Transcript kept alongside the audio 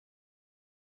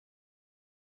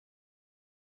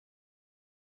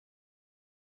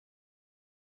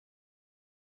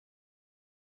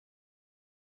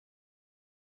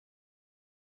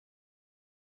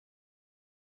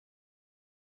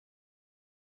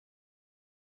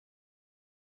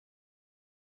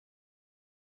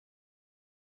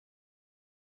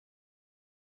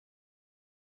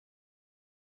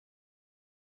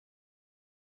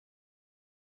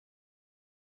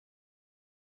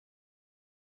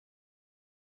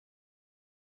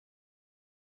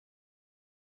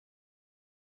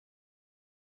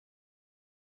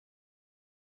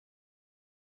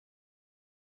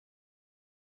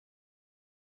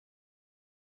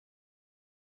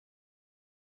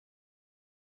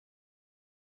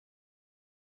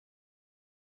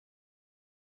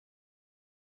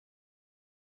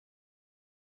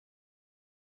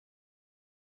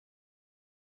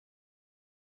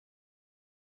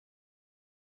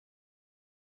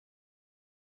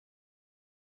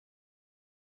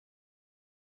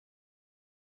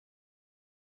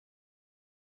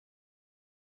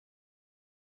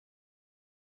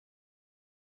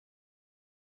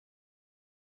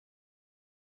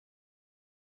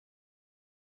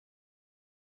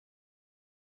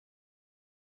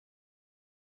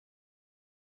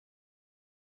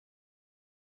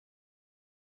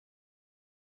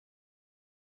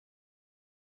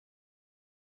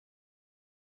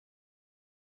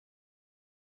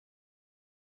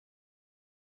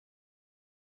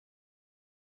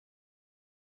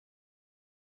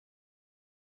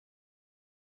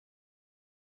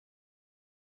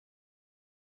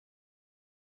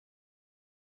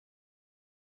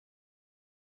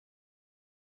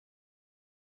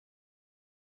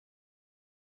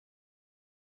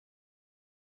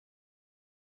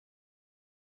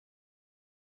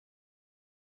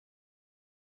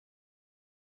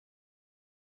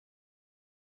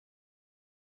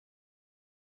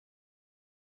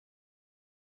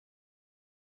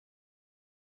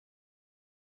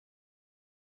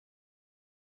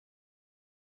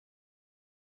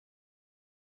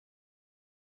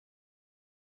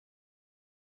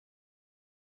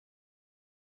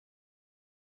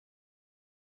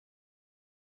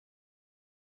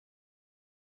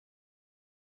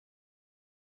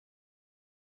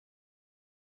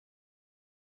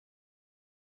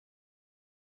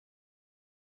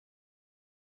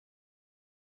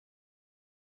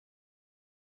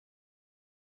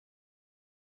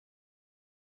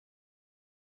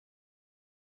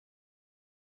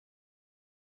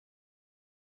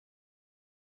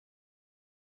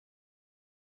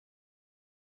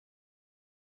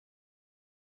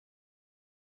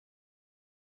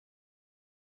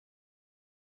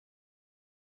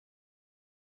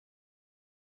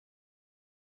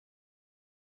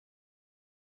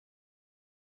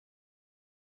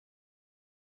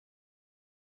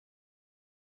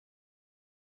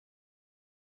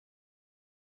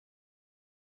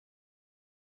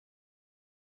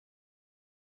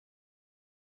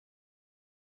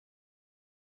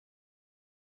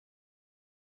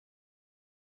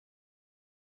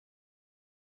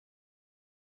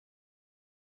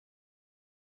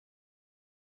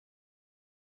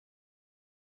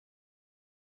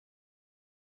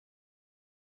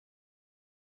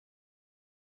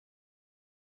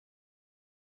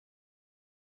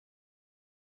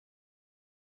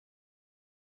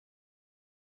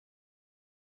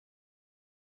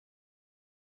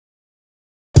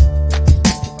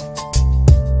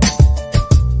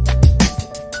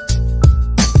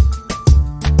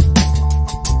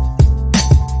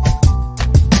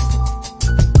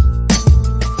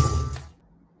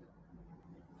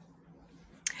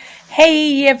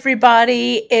Hey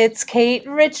everybody, it's Kate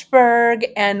Richburg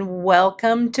and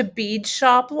welcome to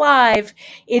Beadshop Live.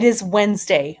 It is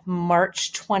Wednesday,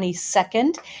 March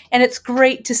 22nd, and it's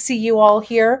great to see you all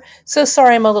here. So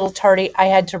sorry I'm a little tardy. I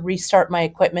had to restart my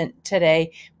equipment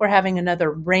today. We're having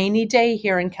another rainy day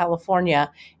here in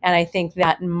California, and I think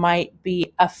that might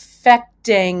be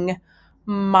affecting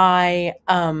my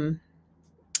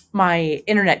my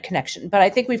internet connection, but I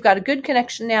think we've got a good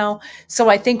connection now, so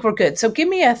I think we're good. So give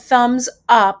me a thumbs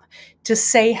up to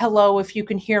say hello if you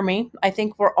can hear me. I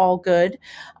think we're all good.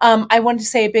 I wanted to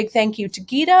say a big thank you to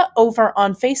Gita over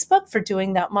on Facebook for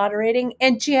doing that moderating,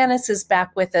 and Janice is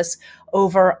back with us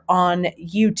over on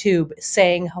YouTube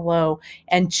saying hello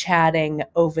and chatting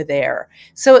over there.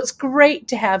 So it's great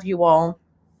to have you all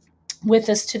with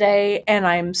us today, and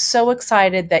I'm so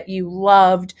excited that you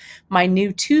loved my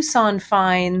new Tucson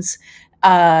finds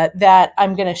that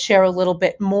I'm going to share a little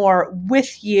bit more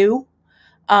with you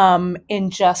in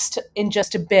just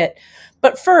a bit.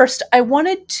 But first, I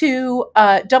wanted to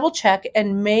double check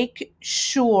and make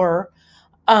sure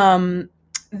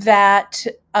that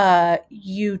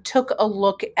you took a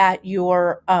look at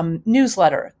your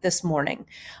newsletter this morning.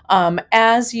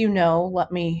 As you know,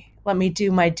 let me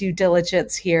do my due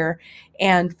diligence here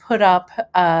and put up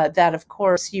that, of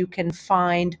course, you can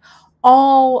find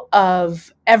all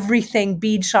of everything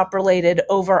Beadshop related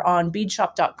over on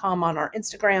beadshop.com on our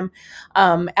Instagram,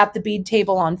 at the Bead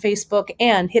Table on Facebook,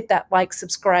 and hit that like,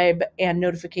 subscribe, and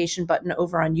notification button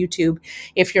over on YouTube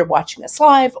if you're watching us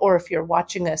live, or if you're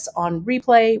watching us on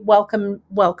replay. Welcome,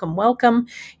 welcome, welcome.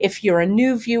 If you're a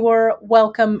new viewer,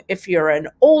 welcome. If you're an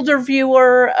older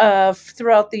viewer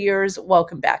throughout the years,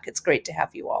 welcome back. It's great to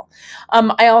have you all.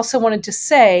 I also wanted to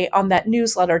say on that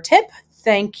newsletter tip,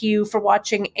 thank you for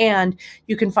watching, and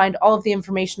you can find all of the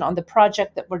information on the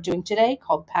project that we're doing today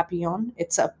called Papillon.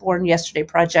 It's a Born Yesterday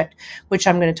project, which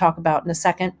I'm going to talk about in a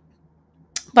second.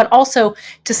 But also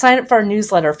to sign up for our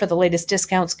newsletter for the latest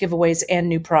discounts, giveaways, and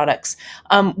new products.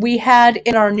 We had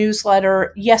in our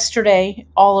newsletter yesterday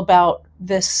all about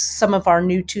some of our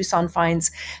new Tucson finds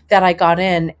that I got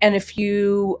in. And if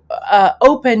you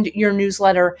opened your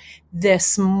newsletter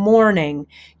this morning,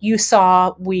 you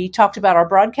saw we talked about our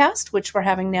broadcast, which we're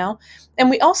having now. And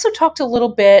we also talked a little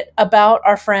bit about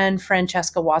our friend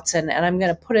Francesca Watson. And I'm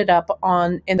going to put it up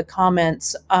in the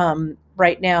comments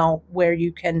right now, where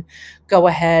you can go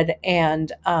ahead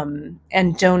and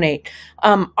donate.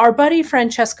 Our buddy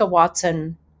Francesca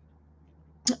Watson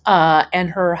and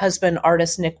her husband,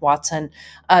 artist Nick Watson,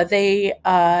 they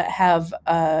have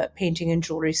a painting and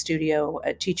jewelry studio,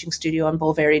 a teaching studio in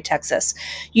Bulverde, Texas.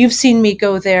 You've seen me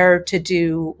go there to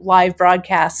do live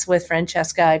broadcasts with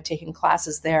Francesca. I've taken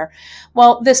classes there.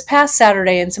 Well, this past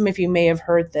Saturday, and some of you may have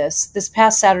heard this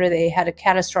past Saturday, they had a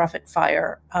catastrophic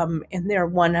fire in their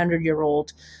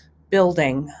 100-year-old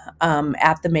building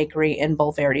at the Macramé in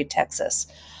Bulverde, Texas.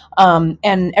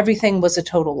 And everything was a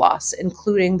total loss,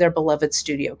 including their beloved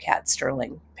studio cat,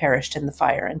 Sterling, perished in the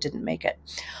fire and didn't make it.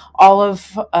 All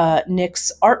of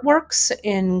Nick's artworks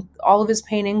in all of his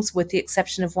paintings, with the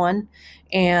exception of one,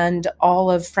 and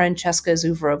all of Francesca's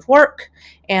oeuvre of work,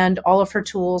 and all of her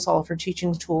tools, all of her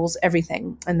teaching tools,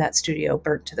 everything in that studio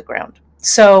burnt to the ground.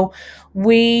 So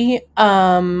we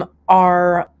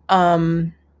are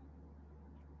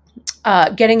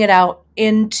getting it out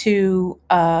into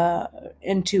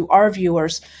our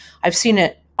viewers. I've seen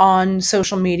it on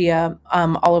social media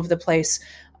all over the place.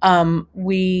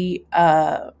 We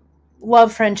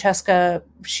love Francesca.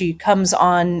 She comes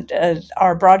on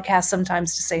our broadcast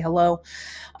sometimes to say hello.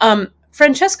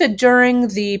 Francesca, during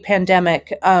the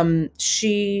pandemic,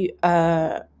 she,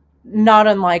 not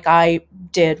unlike I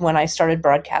did when I started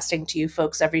broadcasting to you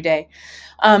folks every day,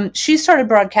 she started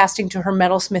broadcasting to her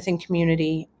metalsmithing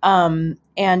community,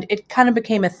 and it kind of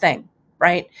became a thing,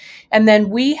 right? And then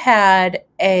we had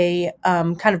a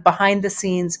kind of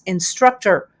behind-the-scenes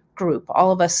instructor group,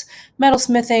 all of us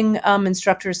metalsmithing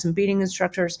instructors and beading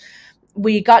instructors.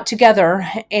 We got together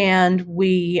and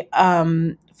we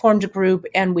formed a group,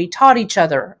 and we taught each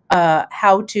other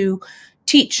how to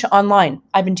teach online.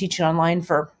 I've been teaching online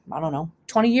for, I don't know,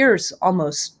 20 years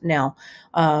almost now,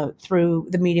 through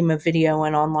the medium of video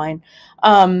and online.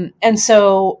 And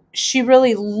so she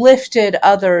really lifted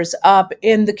others up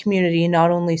in the community,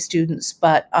 not only students,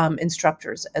 but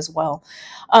instructors as well.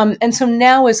 And so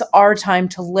now is our time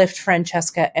to lift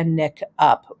Francesca and Nick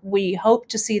up. We hope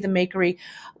to see the Macramé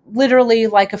literally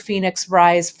like a phoenix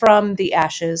rise from the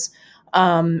ashes,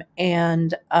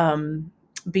 and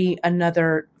be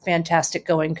another fantastic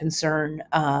going concern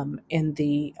in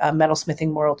the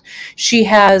metalsmithing world. She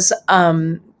has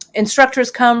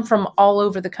instructors come from all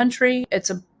over the country. It's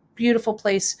a beautiful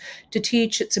place to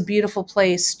teach. It's a beautiful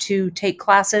place to take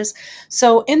classes.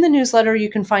 So in the newsletter, you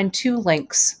can find 2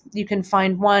 links. You can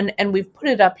find one, and we've put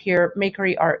it up here,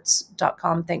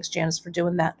 makeryarts.com. Thanks, Janice, for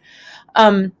doing that.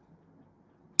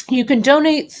 You can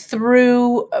donate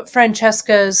through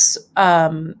Francesca's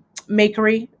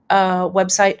Makery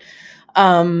website.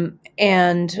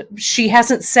 And she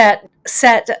hasn't set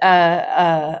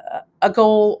a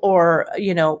goal or,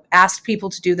 asked people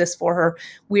to do this for her.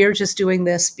 We're just doing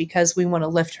this because we want to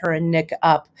lift her and Nick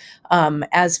up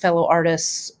as fellow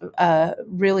artists,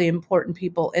 really important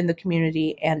people in the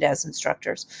community and as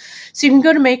instructors. So you can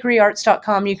go to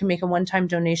makeryarts.com. You can make a one-time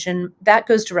donation. That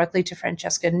goes directly to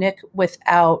Francesca and Nick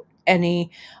without any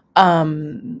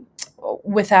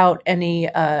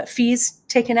fees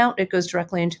taken out. It goes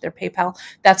directly into their PayPal.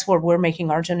 That's where we're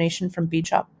making our donation from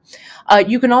Beadshop.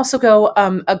 You can also go,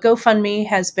 a GoFundMe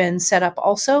has been set up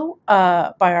also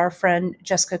by our friend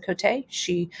Jessica Cote.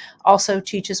 She also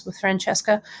teaches with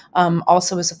Francesca,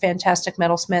 also is a fantastic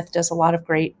metalsmith, does a lot of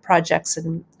great projects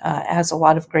and has a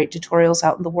lot of great tutorials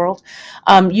out in the world.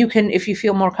 You can, if you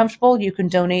feel more comfortable, you can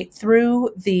donate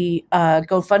through the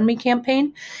GoFundMe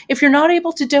campaign. If you're not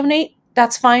able to donate,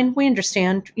 that's fine. We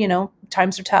understand,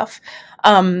 times are tough.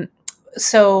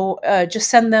 So just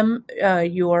send them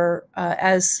your,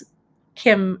 as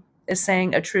Kim is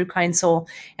saying, a true kind soul,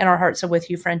 and our hearts are with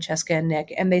you, Francesca and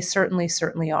Nick, and they certainly,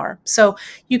 certainly are. So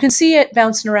you can see it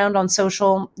bouncing around on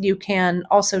social. You can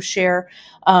also share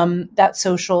that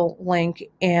social link.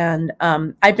 And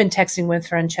I've been texting with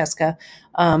Francesca.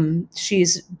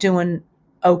 She's doing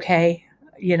okay,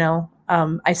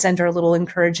 I send her a little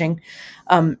encouraging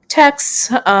texts,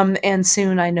 and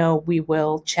soon I know we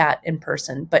will chat in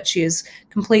person, but she is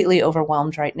completely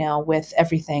overwhelmed right now with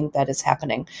everything that is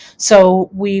happening. So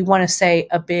we want to say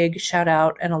a big shout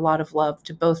out and a lot of love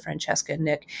to both Francesca and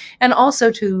Nick, and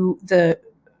also to the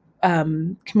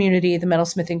community, the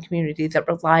metalsmithing community that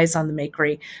relies on the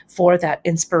Makery for that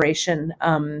inspiration.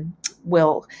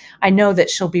 I know that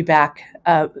she'll be back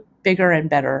bigger and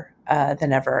better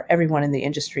than ever. Everyone in the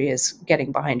industry is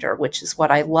getting behind her, which is what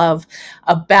I love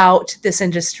about this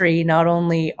industry. Not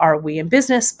only are we in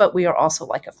business, but we are also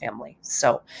like a family.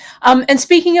 So, and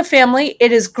speaking of family,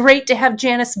 it is great to have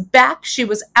Janice back. She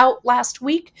was out last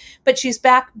week, but she's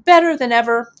back better than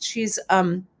ever. She's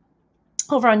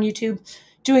over on YouTube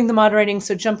doing the moderating.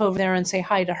 So jump over there and say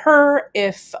hi to her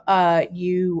if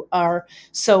you are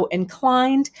so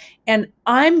inclined. And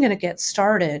I'm going to get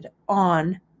started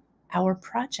on our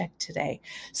project today.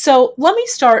 So let me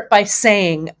start by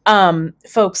saying,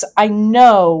 folks, I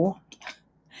know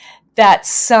that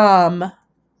some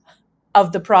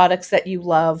of the products that you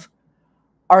love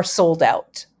are sold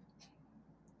out.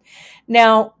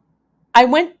 Now, I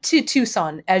went to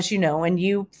Tucson, as you know, and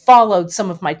you followed some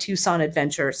of my Tucson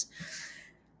adventures.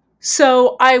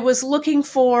 So I was looking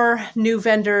for new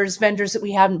vendors that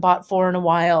we hadn't bought for in a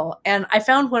while. And I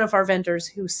found one of our vendors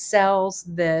who sells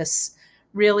this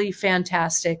really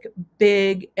fantastic,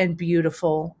 big and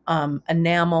beautiful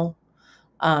enamel,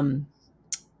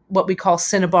 what we call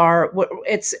cinnabar.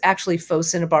 It's actually faux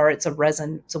cinnabar. It's a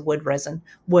resin. It's a wood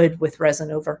with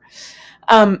resin over.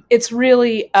 It's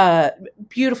really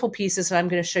beautiful pieces, and I'm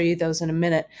going to show you those in a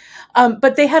minute.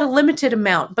 But they had a limited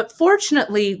amount. But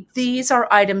fortunately, these are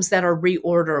items that are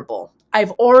reorderable.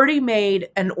 I've already made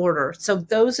an order. So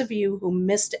those of you who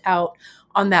missed out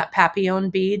on that Papillon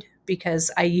bead because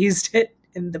I used it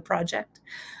in the project,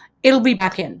 it'll be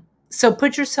back in. So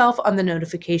put yourself on the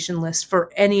notification list for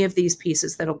any of these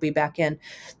pieces that'll be back in.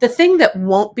 The thing that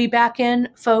won't be back in,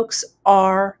 folks,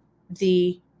 are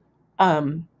the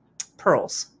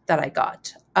pearls that I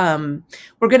got.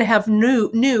 We're going to have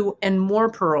new and more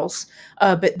pearls,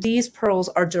 but these pearls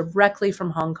are directly from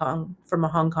Hong Kong, from a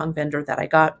Hong Kong vendor that I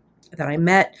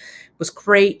met. It was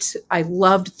great. I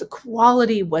loved the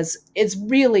quality. It's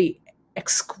really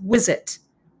exquisite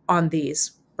on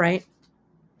these, right?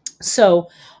 So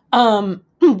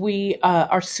we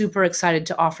are super excited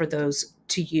to offer those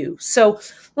to you. So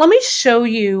let me show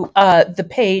you the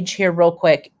page here real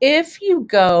quick. If you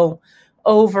go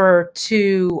over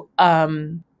to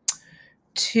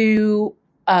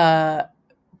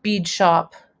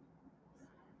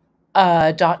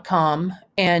beadshop.com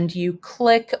and you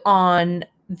click on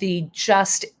the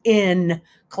Just In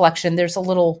collection, there's a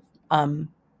little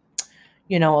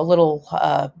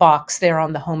box there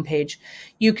on the homepage.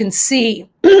 You can see,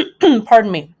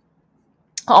 pardon me,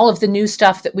 all of the new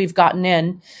stuff that we've gotten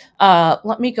in.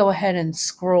 Let me go ahead and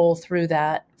scroll through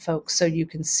that, folks, so you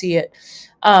can see it.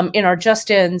 In our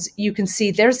Just-Ins, you can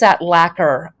see there's that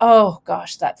lacquer. Oh,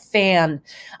 gosh, that fan.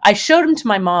 I showed them to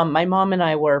my mom. My mom and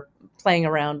I were playing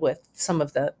around with some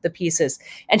of the pieces.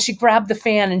 And she grabbed the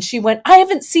fan and she went, I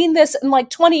haven't seen this in like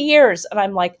 20 years. And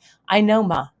I'm like, I know,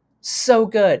 Ma. So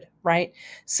good, right?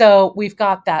 So we've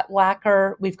got that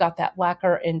lacquer. We've got that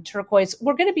lacquer in turquoise.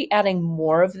 We're going to be adding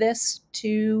more of this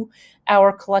to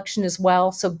our collection as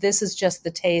well. So this is just the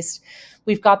taste.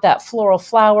 We've got that floral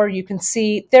flower. You can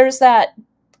see there's that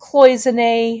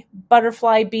cloisonne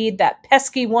butterfly bead, that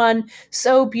pesky one.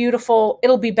 So beautiful.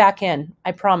 It'll be back in.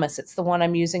 I promise. It's the one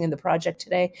I'm using in the project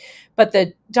today. But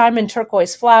the diamond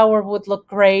turquoise flower would look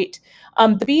great.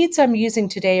 The beads I'm using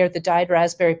today are the dyed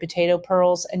raspberry potato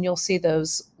pearls, and you'll see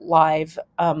those live.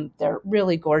 They're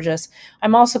really gorgeous.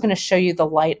 I'm also going to show you the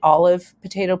light olive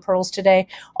potato pearls today.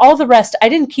 All the rest, I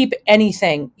didn't keep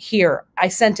anything here. I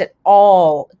sent it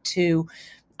all to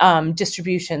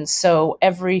distribution. So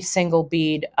every single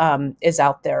bead is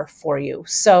out there for you.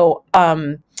 So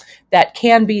that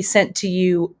can be sent to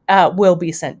you, will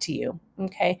be sent to you.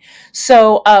 Okay.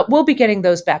 So we'll be getting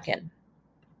those back in.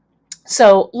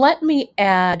 So let me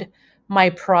add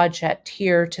my project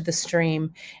here to the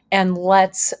stream and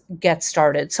let's get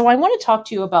started. So I want to talk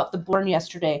to you about the Born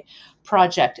Yesterday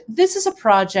project. This is a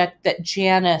project that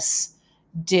Janice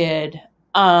did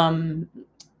a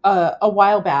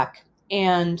while back.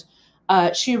 And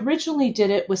she originally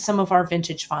did it with some of our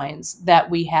vintage finds that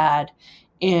we had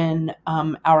in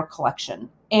our collection.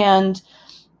 And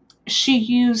she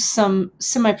used some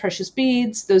semi-precious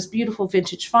beads, those beautiful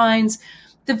vintage finds.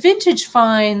 The vintage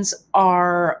finds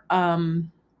are,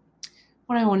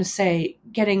 what I want to say,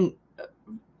 getting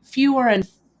fewer and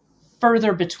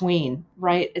further between,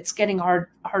 right? It's getting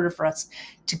harder for us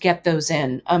to get those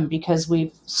in because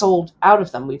we've sold out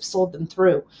of them. We've sold them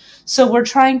through. So we're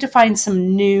trying to find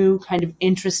some new kind of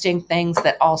interesting things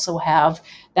that also have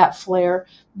that flair.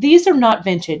 These are not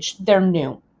vintage. They're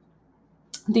new.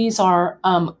 These are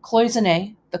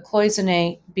cloisonne, the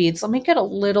cloisonne beads. Let me get a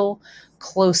little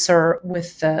closer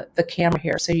with the camera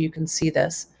here so you can see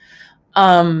this.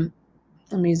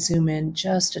 Let me zoom in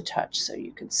just a touch so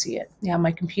you can see it. Yeah,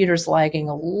 my computer's lagging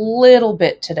a little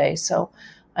bit today, so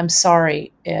I'm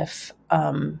sorry if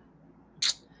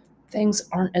things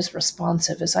aren't as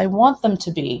responsive as I want them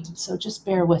to be. So just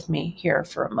bear with me here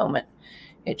for a moment.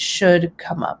 It should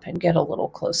come up and get a little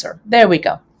closer. There we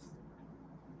go.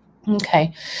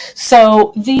 Okay,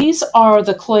 so these are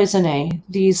the cloisonne,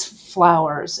 these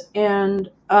flowers,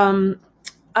 and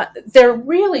they're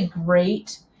really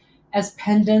great as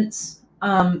pendants.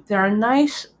 They're a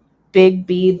nice big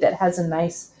bead that has a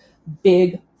nice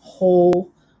big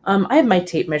hole. I have my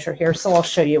tape measure here, so I'll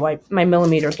show you. My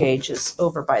millimeter gauge is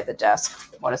over by the desk.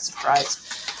 What a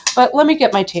surprise. But let me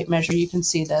get my tape measure. You can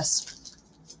see this.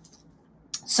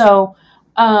 So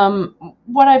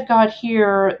what I've got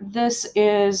here, this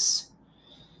is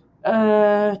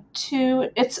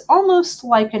it's almost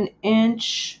like 1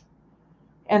 3/4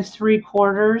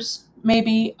 inches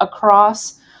maybe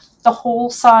across. The hole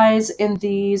size in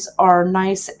these are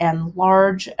nice and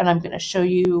large, and I'm going to show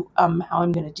you how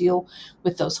I'm going to deal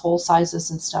with those hole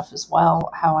sizes and stuff as well,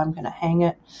 how I'm going to hang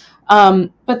it.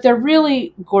 But they're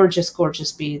really gorgeous,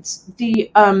 gorgeous beads.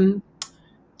 The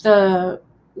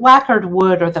lacquered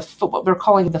wood, or what we're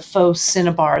calling the faux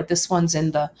cinnabar, this one's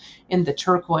in the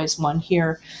turquoise one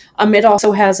here. It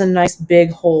also has a nice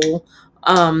big hole.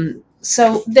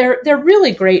 So they're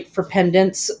really great for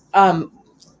pendants.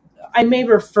 I may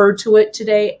refer to it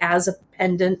today as a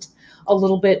pendant a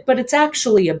little bit, but it's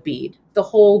actually a bead. The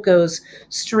hole goes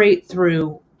straight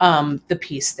through the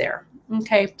piece there.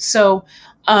 Okay, so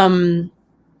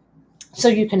so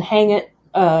you can hang it,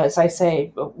 as I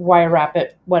say, wire wrap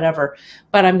it, whatever.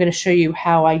 But I'm going to show you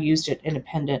how I used it in a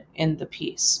pendant in the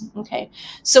piece. Okay,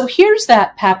 so here's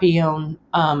that Papillon,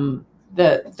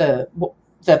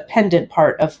 the pendant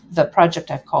part of the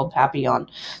project I've called Papillon.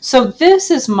 So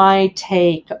this is my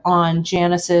take on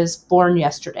Janice's Born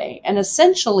Yesterday, and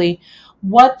essentially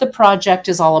what the project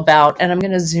is all about. And I'm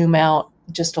going to zoom out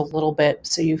just a little bit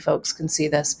so you folks can see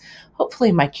this.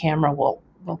 Hopefully my camera will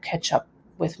catch up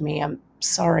with me. I'm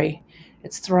sorry,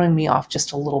 it's throwing me off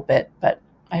just a little bit, but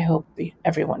I hope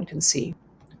everyone can see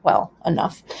well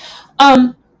enough.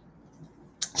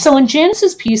 So in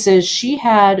Janice's pieces, she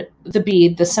had the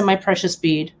bead, the semi-precious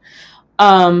bead,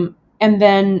 and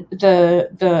then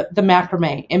the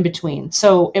macrame in between.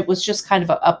 So it was just kind of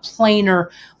a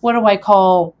plainer, what I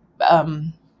call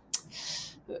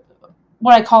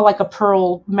like a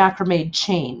pearl macrame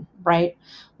chain, right?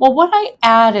 Well, what I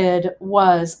added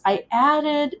was I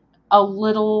added a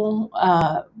little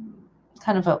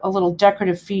kind of a little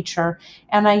decorative feature,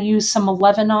 and I used some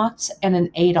 11/0 and an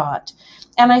 8/0.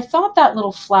 And I thought that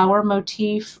little flower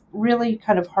motif really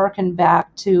kind of harkened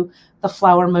back to the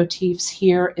flower motifs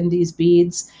here in these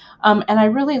beads. And I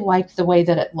really liked the way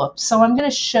that it looked. So I'm going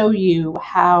to show you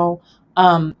how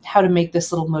to make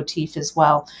this little motif as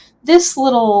well. This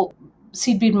little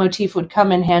seed bead motif would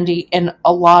come in handy in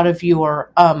a lot of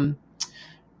your,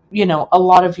 you know, a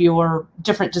lot of your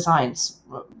different designs,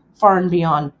 far and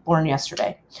beyond Born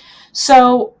Yesterday.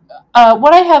 So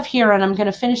what I have here, and I'm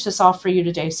going to finish this off for you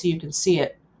today so you can see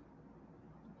it.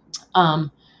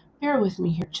 Bear with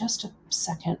me here just a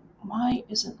second. Why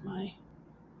isn't my...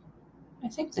 I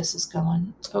think this is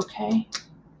going okay.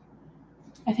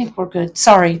 I think we're good.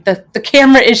 Sorry, the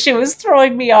camera issue is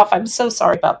throwing me off. I'm so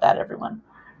sorry about that, everyone.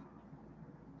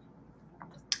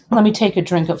 Let me take a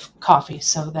drink of coffee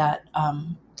so that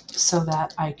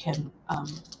I can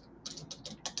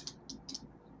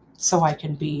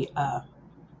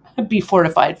be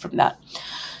fortified from that.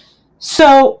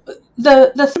 So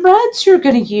the threads you're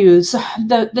going to use,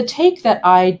 the take that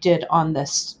I did on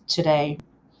this today,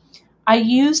 I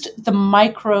used the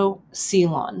micro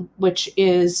Ceylon, which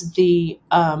is the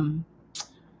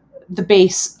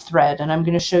base thread, and I'm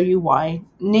going to show you why.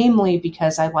 Namely,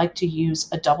 because I like to use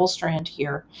a double strand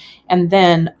here, and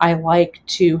then I like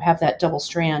to have that double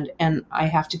strand, and I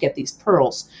have to get these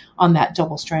pearls on that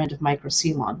double strand of micro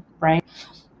Ceylon, right?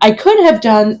 I could have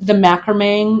done the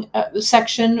macrame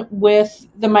section with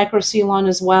the micro Ceylon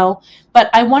as well, but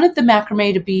I wanted the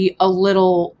macrame to be a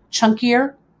little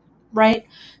chunkier, right?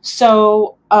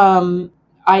 So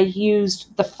I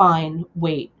used the fine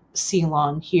weight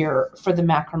Ceylon here for the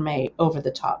macrame over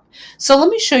the top. So let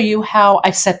me show you how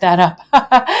I set that up.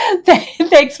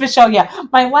 Thanks, Michelle. Yeah,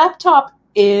 my laptop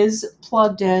is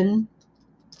plugged in.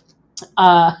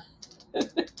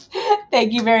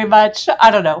 Thank you very much.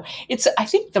 I don't know. I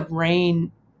think the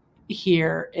rain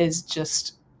here is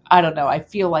just, I don't know. I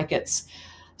feel like it's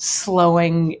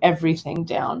slowing everything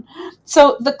down.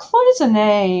 So the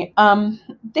cloisonne,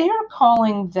 they're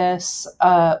calling this,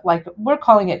 like we're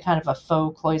calling it kind of a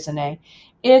faux cloisonne.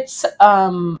 It's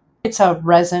a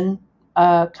resin,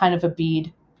 kind of a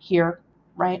bead here,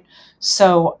 right?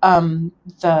 So,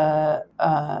 but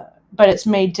it's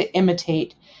made to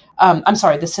imitate, I'm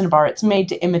sorry, the cinnabar, it's made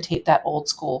to imitate that old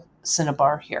school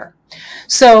cinnabar here.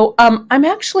 So, I'm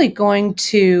actually going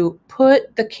to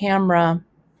put the camera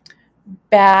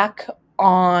back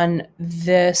on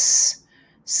this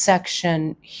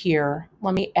section here.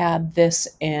 Let me add this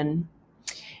in,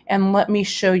 and let me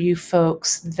show you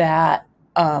folks that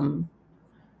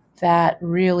that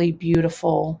really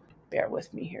beautiful, bear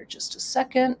with me here just a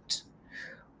second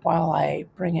while I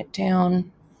bring it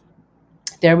down.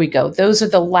 There we go. Those are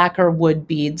the lacquer wood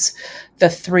beads, the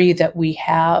 3 that we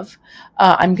have.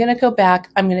 I'm going to go back.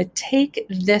 I'm going to take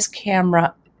this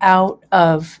camera out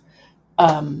of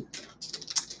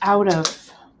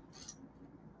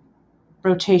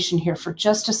rotation here for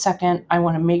just a second. I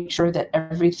want to make sure that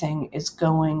everything is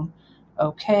going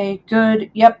okay.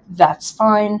 Good. Yep, that's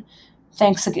fine.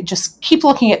 Thanks again. Just keep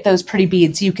looking at those pretty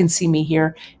beads. You can see me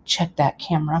here. Check that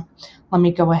camera. Let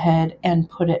me go ahead and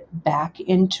put it back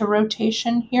into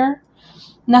rotation here.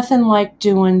 Nothing like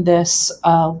doing this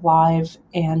live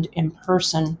and in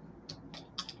person.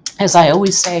 As I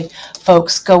always say,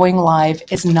 folks, going live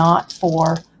is not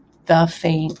for the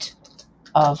faint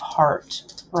of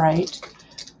heart, right?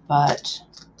 But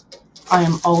I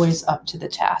am always up to the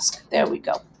task. There we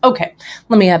go. Okay,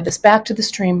 let me add this back to the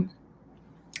stream.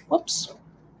 Whoops.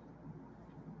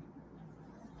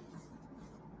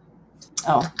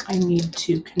 Oh, I need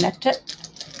to connect it.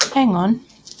 Hang on.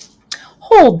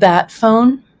 Hold that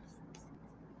phone.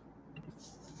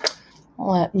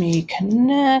 Let me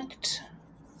connect,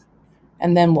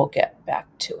 and then we'll get back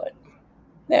to it.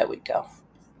 There we go.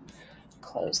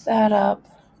 Close that up.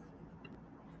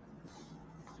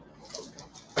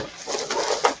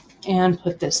 And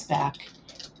put this back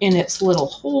in its little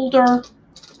holder.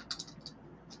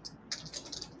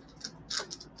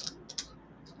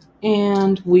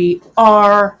 And we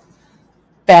are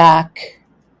back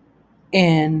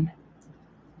in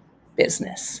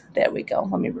business. There we go.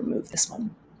 Let me remove this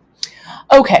one.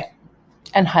 Okay,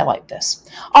 and highlight this.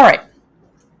 All right,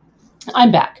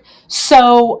 I'm back.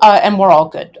 So, and we're all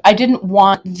good. I didn't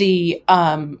want the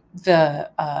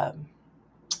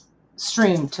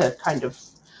stream to kind of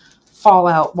fall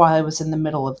out while I was in the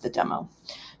middle of the demo.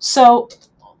 So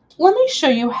let me show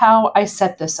you how I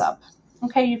set this up.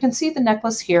 Okay, you can see the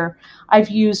necklace here. I've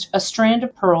used a strand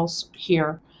of pearls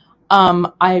here.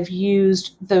 I've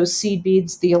used those seed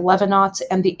beads, the 11-aughts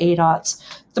and the 8-aughts.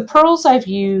 The pearls I've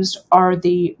used are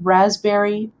the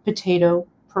raspberry potato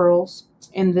pearls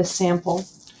in this sample.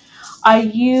 I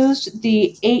used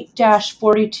the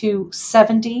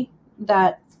 8-4270,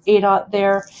 that 8/0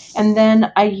 there, and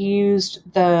then I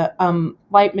used the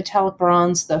light metallic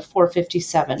bronze, the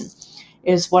 457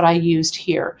 is what I used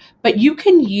here. But you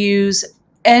can use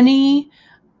any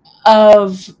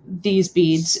of these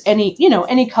beads,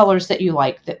 any colors that you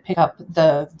like that pick up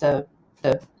the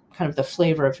kind of the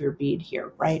flavor of your bead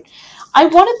here, right? I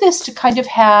wanted this to kind of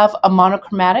have a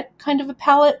monochromatic kind of a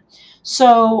palette.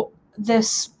 So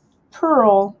this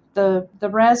pearl, the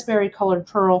raspberry colored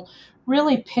pearl,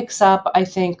 really picks up, I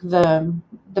think, the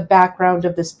background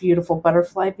of this beautiful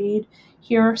butterfly bead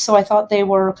here. So I thought they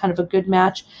were kind of a good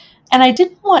match. And I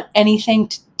didn't want anything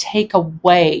to take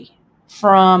away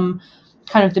from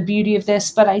kind of the beauty of this,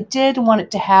 but I did want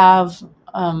it to have,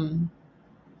 I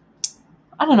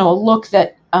don't know, a look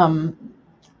that kind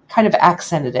of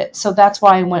accented it. So that's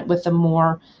why I went with the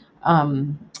more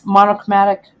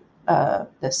monochromatic,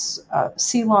 this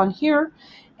Ceylon here,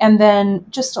 and then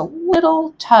just a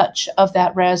little touch of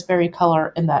that raspberry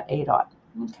color in that 8/0.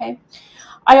 Okay.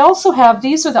 I also have,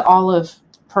 these are the olive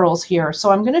pearls here.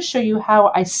 So I'm going to show you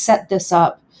how I set this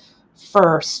up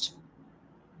first,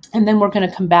 and then we're going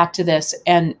to come back to this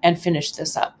and finish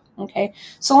this up. Okay.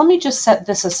 So let me just set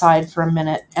this aside for a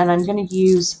minute, and I'm going to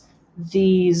use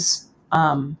these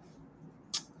ones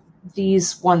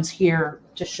here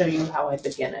to show you how I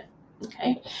begin it.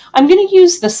 Okay. I'm going to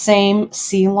use the same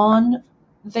Ceylon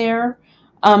there.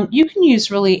 You can use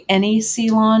really any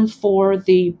Ceylon for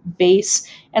the base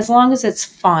as long as it's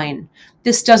fine.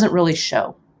 This doesn't really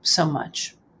show so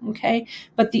much. Okay,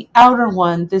 but the outer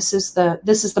one, this is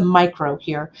the micro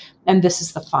here, and this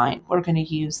is the fine. We're going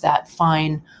to use that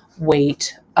fine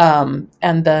weight, and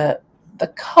the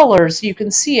colors, you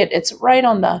can see it. It's right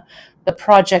on the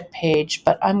project page,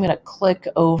 but I'm going to click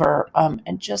over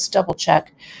and just double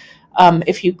check.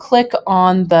 If you click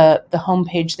on the home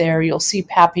page there, you'll see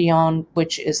Papillon,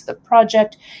 which is the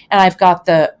project, and I've got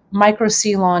the micro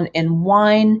Ceylon in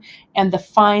wine and the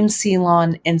fine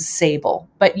Ceylon in sable.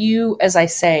 But you, as I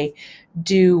say,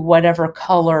 do whatever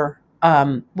color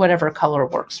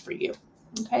works for you.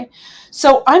 Okay,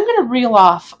 so I'm going to reel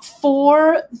off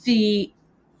for the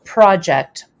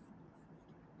project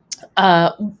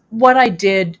what I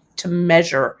did to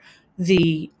measure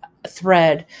the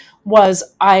thread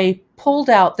was I pulled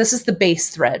out, this is the base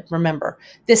thread, remember.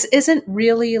 This isn't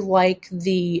really like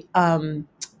the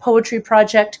poetry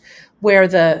project where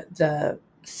the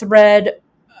thread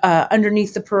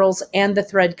underneath the pearls and the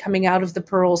thread coming out of the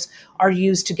pearls are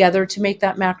used together to make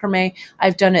that macrame.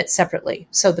 I've done it separately.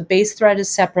 So the base thread is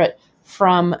separate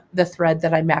from the thread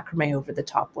that I macrame over the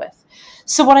top with.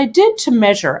 So what I did to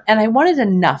measure, and I wanted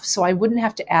enough so I wouldn't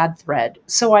have to add thread.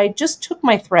 So I just took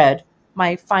my thread,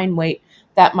 my fine weight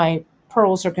that my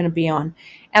pearls are going to be on,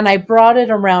 and I brought it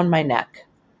around my neck,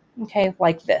 okay,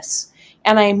 like this.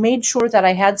 And I made sure that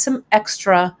I had some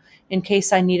extra in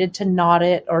case I needed to knot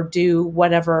it or do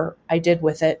whatever I did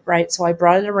with it, right? So I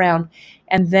brought it around,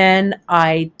 and then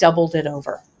I doubled it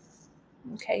over.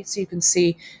 Okay, so you can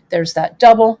see there's that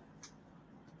double,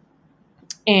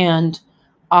 and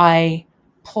I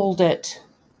pulled it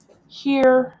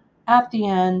here at the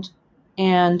end,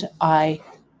 and I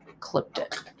clipped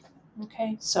it.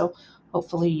 Okay, so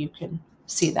hopefully you can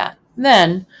see that.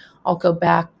 Then I'll go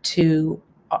back to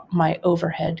my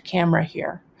overhead camera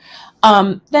here.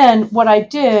 Then what I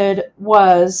did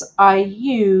was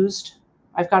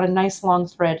I've got a nice long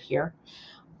thread here.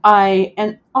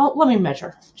 Let me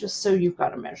measure just so you've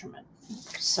got a measurement.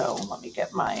 So let me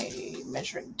get my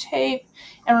measuring tape.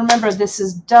 And remember, this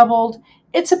is doubled.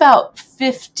 It's about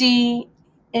 50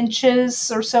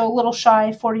 inches or so, a little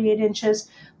shy, 48 inches,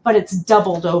 but it's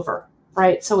doubled over,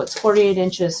 right? So it's 48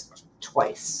 inches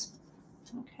twice.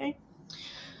 Okay.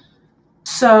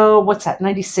 So what's that?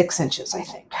 96 inches, I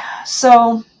think.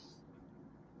 So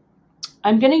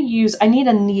I'm going to use, I need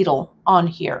a needle on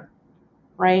here,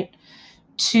 right?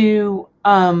 To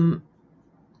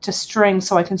string,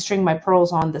 so I can string my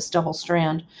pearls on this double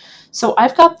strand. So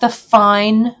I've got the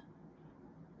fine,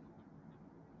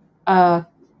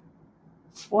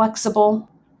 flexible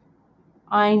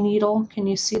eye needle. Can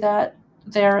you see that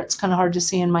there? It's kind of hard to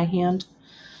see in my hand.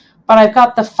 But I've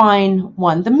got the fine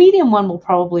one. The medium one will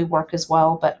probably work as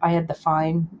well, but I had the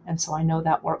fine, and so I know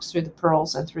that works through the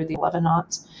pearls and through the 11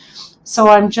 knots. So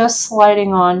I'm just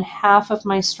sliding on half of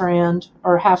my strand,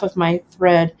 or half of my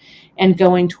thread, and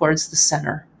going towards the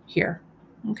center here,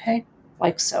 okay,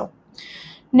 like so.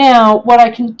 Now, what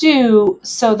I can do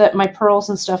so that my pearls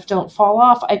and stuff don't fall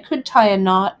off, I could tie a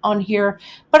knot on here,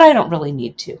 but I don't really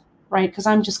need to, right, because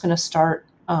I'm just going to start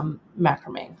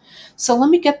macrame. So let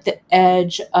me get the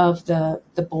edge of the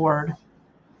board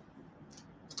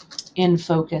in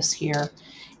focus here.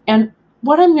 And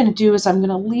what I'm going to do is I'm going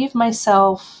to leave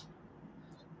myself,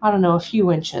 I don't know, a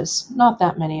few inches, not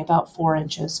that many, about 4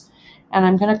 inches. And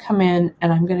I'm going to come in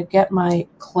and I'm going to get my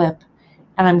clip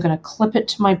and I'm going to clip it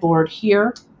to my board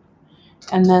here.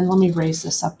 And then let me raise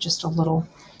this up just a little.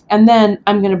 And then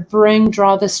I'm going to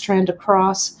draw this strand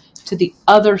across to the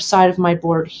other side of my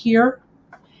board here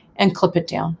and clip it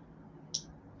down.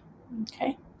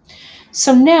 Okay.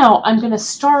 So now I'm going to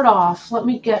start off. Let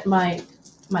me get my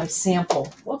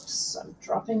sample. Whoops, I'm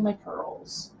dropping my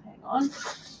pearls. Hang on.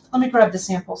 Let me grab the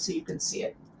sample so you can see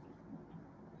it.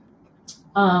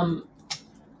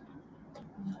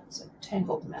 It's a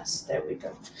tangled mess. There we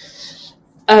go.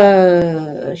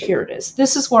 Here it is.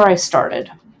 This is where I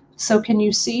started. So can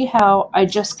you see how I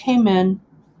just came in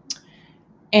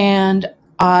and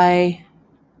let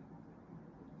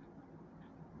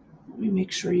me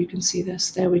make sure you can see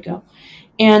this. There we go.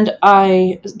 And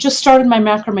I just started my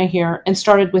macrame here and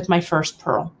started with my first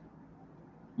pearl.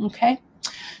 Okay.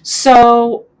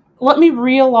 So let me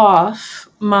reel off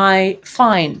my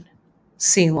fine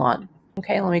Ceylon.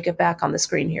 Okay. Let me get back on the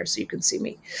screen here so you can see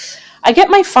me. I get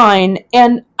my fine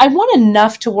and I want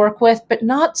enough to work with, but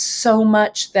not so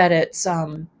much that it's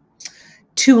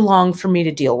too long for me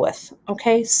to deal with.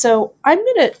 Okay. So I'm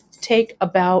going to take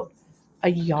about a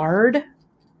yard,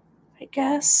 I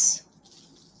guess,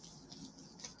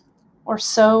 or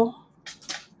so.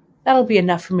 That'll be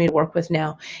enough for me to work with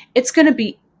now. It's going to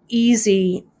be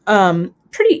easy,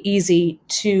 pretty easy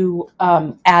to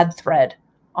add thread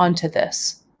onto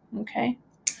this. Okay.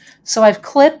 So I've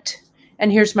clipped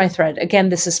and here's my thread. Again,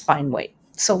 this is fine weight.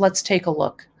 So let's take a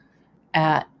look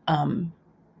at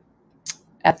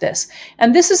this.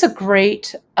 And this is a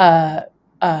great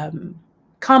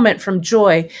comment from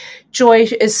Joy. Joy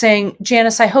is saying,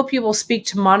 Janice, I hope you will speak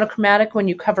to monochromatic when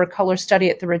you cover color study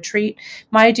at the retreat.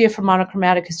 My idea for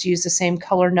monochromatic is to use the same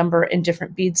color number in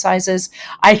different bead sizes.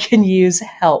 I can use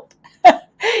help.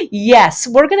 Yes,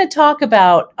 we're going to talk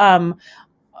about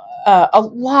a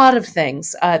lot of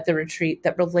things at the retreat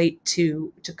that relate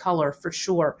to color for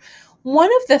sure.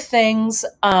 One of the things,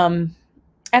 and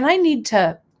I need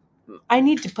to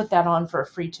put that on for a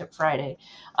free tip Friday,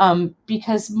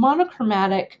 because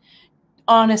monochromatic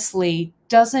honestly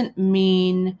doesn't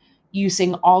mean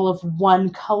using all of one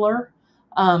color.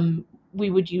 We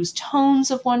would use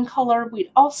tones of one color.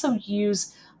 We'd also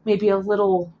use maybe a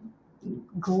little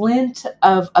glint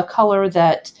of a color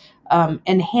that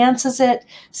enhances it.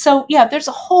 So yeah, there's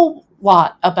a whole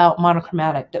lot about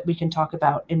monochromatic that we can talk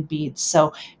about in beads.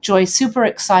 So Joy, super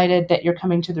excited that you're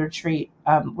coming to the retreat.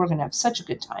 We're going to have such a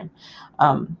good time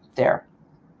there.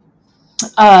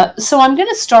 So I'm going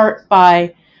to start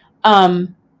by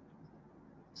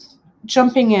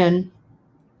jumping in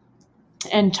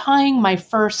and tying my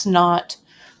first knot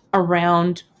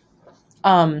around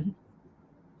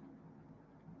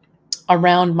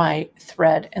my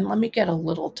thread. And let me get a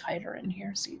little tighter in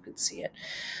here so you can see it.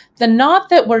 The knot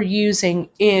that we're using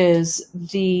is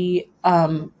the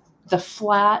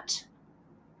flat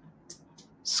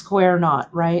square knot,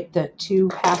 right? The 2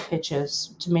 half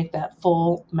hitches to make that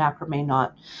full macrame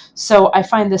knot. So I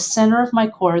find the center of my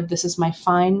cord. This is my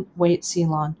fine weight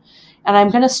Ceylon. And I'm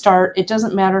going to start, it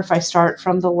doesn't matter if I start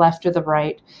from the left or the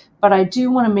right, but I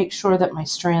do want to make sure that my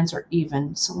strands are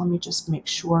even. So let me just make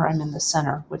sure I'm in the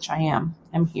center, which I am.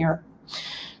 I'm here.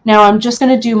 Now I'm just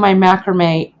going to do my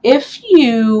macrame. If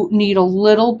you need a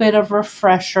little bit of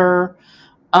refresher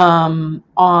on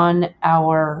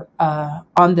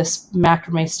this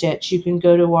macrame stitch, you can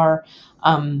go to our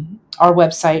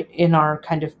website in our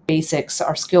kind of basics,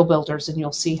 our skill builders, and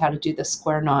you'll see how to do this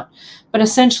square knot. But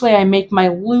essentially I make my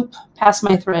loop, pass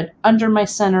my thread under my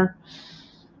center,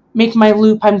 make my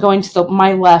loop. I'm going to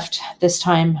my left this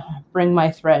time, bring my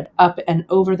thread up and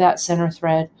over that center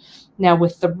thread. Now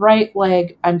with the right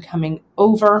leg, I'm coming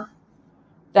over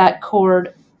that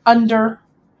cord, under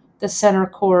the center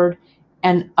cord,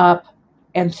 and up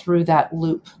and through that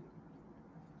loop.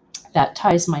 That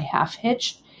ties my half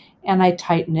hitch, and I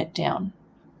tighten it down.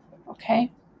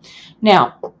 Okay.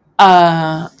 Now,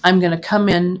 I'm going to come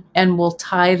in and we'll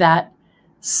tie that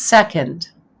second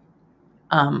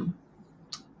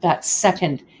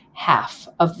half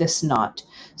of this knot.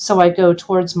 So I go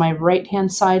towards my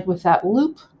right-hand side with that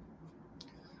loop,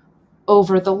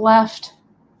 over the left,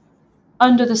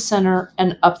 under the center,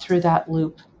 and up through that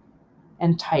loop,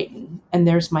 and tighten. And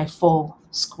there's my full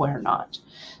square knot.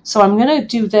 So I'm going to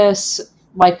do this,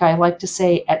 like I like to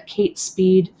say, at Kate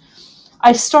speed.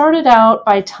 I started out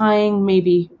by tying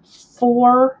maybe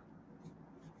 4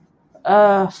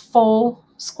 full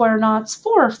square knots,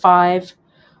 4 or 5.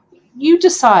 You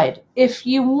decide. If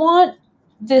you want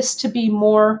this to be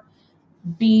more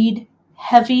bead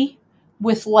heavy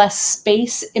with less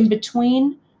space in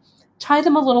between, tie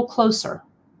them a little closer,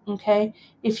 okay?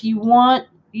 If you want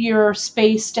your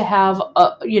space to have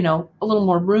a little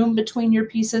more room between your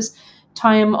pieces,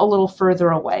 tie them a little further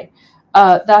away.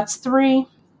 That's 3.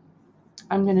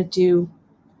 I'm going to do,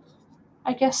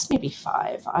 I guess, maybe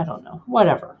 5. I don't know.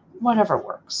 Whatever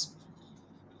works.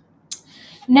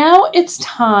 Now it's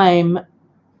time,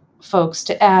 folks,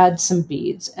 to add some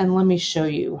beads, and let me show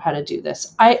you how to do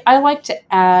this. I like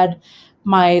to add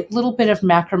my little bit of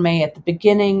macrame at the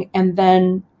beginning, and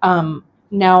then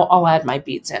now I'll add my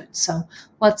beads in. So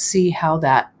let's see how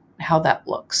that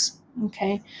looks.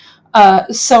 Okay,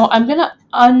 so I'm gonna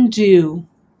undo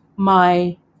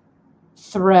my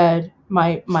thread,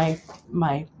 my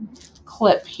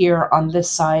clip here on this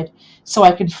side, so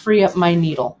I can free up my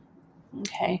needle.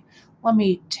 Okay, let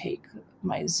me take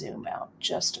my zoom out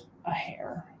just a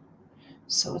hair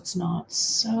so it's not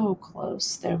so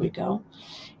close. There we go.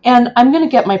 And I'm going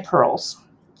to get my pearls,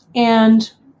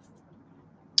 and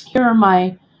here are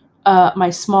my my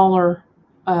smaller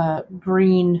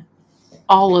green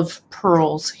olive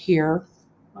pearls here,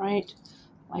 right,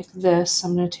 like this.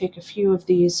 I'm going to take a few of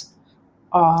these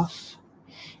off,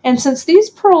 and since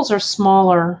these pearls are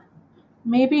smaller,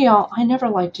 maybe I never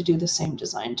like to do the same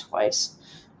design twice.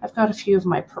 I've got a few of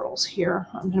my pearls here.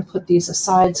 I'm going to put these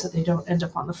aside so they don't end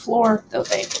up on the floor, though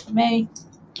they may.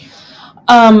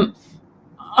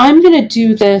 I'm going to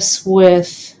do this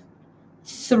with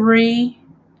 3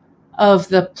 of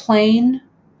the plain,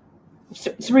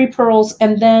 3 pearls,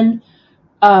 and then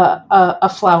a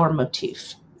flower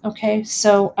motif. Okay,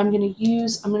 so I'm going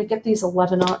to get these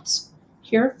 11/aughts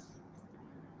here.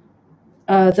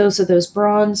 Those are those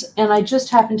bronze, and I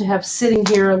just happen to have sitting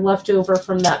here left over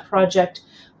from that project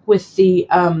with the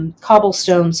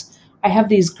cobblestones. I have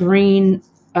these green,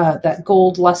 that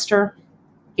gold luster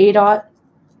 8/aught,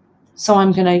 so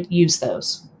I'm going to use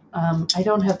those. I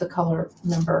don't have the color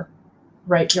number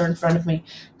right here in front of me,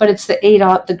 but it's the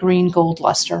 8/aught, the green gold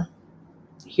luster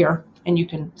here, and you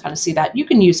can kind of see that. You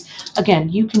can use, again,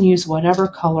 you can use whatever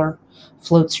color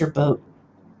floats your boat.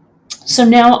 So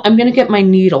now I'm going to get my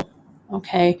needle,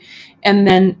 okay, and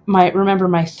then remember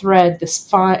my thread, this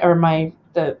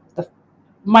the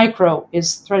micro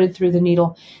is threaded through the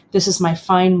needle. This is my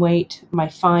fine weight, my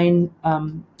fine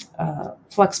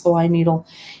flexible eye needle,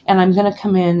 and I'm going to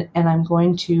come in and I'm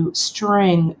going to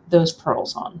string those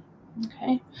pearls on,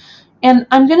 okay? And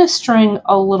I'm going to string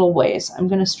a little ways. I'm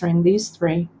going to string these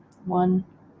 3, 1,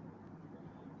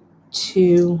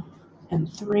 2,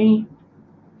 and 3.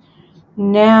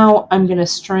 Now I'm going to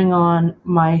string on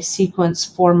my sequence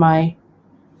for my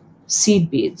seed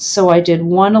beads. So I did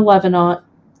 1 11/aught,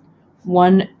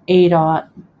 1 8/aught,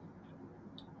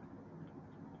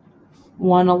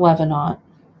 1 11/aught,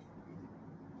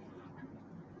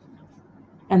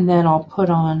 and then I'll put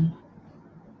on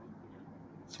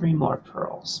 3 more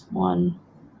pearls. 1,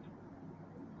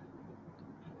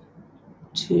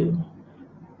 2,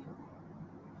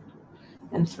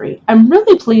 and 3. I'm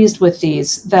really pleased with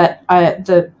these, that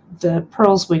the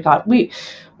pearls we got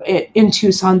in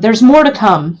Tucson. There's more to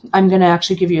come. I'm going to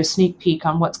actually give you a sneak peek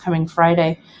on what's coming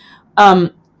Friday.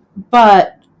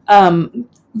 But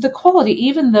the quality,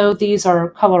 even though these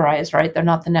are colorized, right, they're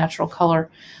not the natural color,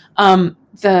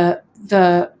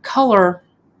 the color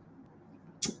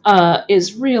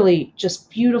is really just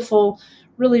beautiful,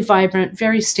 really vibrant,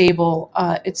 very stable.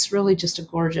 It's really just a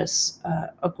gorgeous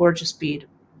bead.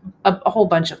 A whole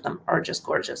bunch of them are just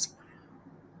gorgeous.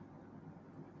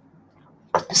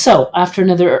 So after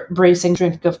another bracing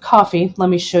drink of coffee, let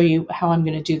me show you how I'm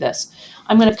going to do this.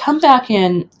 I'm going to come back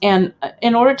in, and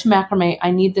in order to macrame,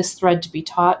 I need this thread to be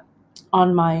taut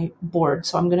on my board.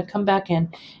 So I'm going to come back in,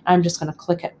 and I'm just going to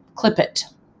clip it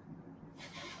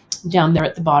down there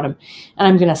at the bottom, and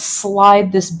I'm going to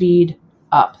slide this bead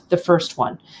up, the first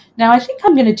one. Now I think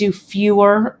I'm going to do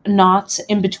fewer knots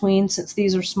in between since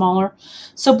these are smaller.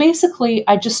 So basically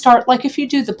I just start, like if you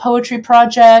do the poetry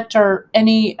project or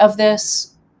any of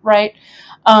this, right?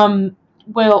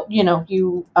 Well,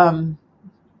 you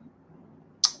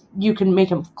can make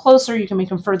them closer, you can make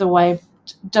them further away.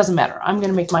 Doesn't matter. I'm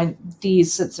going to make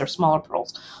these, since they're smaller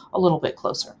pearls, a little bit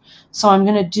closer. So I'm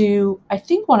going to do, I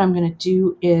think what I'm going to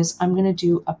do is I'm going to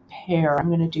do a pair. I'm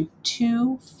going to do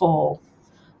 2 full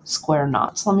square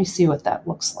knots. Let me see what that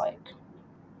looks like.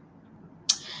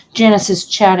 Janice is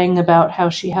chatting about how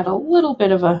she had a little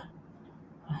bit of a,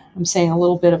 I'm saying a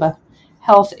little bit of a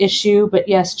health issue, but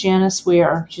yes, Janice,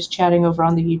 she's chatting over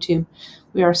on the YouTube.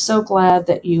 We are so glad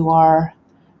that you are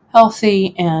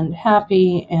healthy and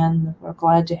happy, and we're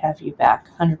glad to have you back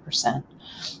 100%.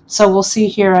 So we'll see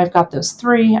here, I've got those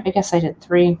 3. I guess I did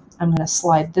 3. I'm going to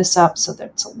slide this up so that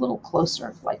it's a little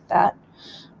closer like that.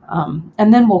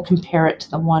 And then we'll compare it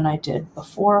to the one I did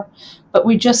before. But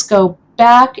we just go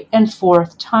back and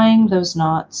forth, tying those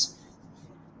knots.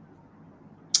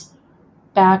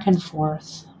 Back and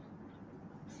forth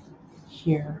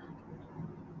here.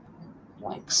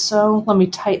 Like so. Let me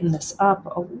tighten this up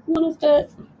a little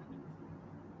bit.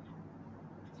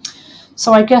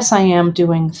 So I guess I am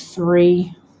doing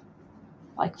 3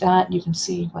 like that. You can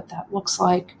see what that looks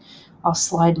like. I'll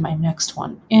slide my next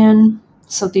one in.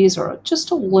 So these are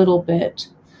just a little bit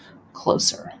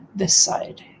closer, this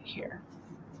side here.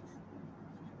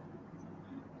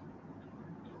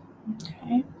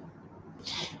 Okay.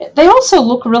 They also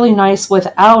look really nice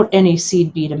without any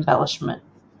seed bead embellishment,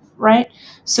 right?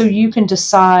 So you can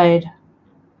decide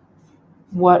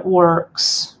what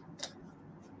works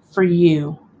for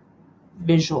you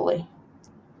visually.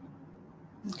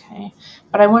 Okay,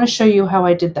 but I want to show you how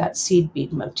I did that seed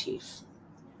bead motif.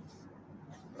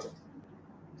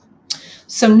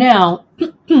 So now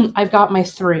I've got my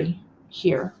 3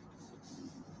 here.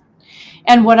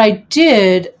 And what I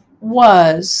did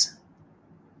was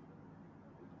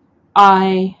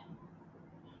I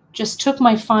just took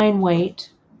my fine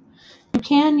weight. You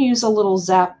can use a little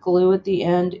zap glue at the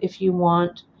end if you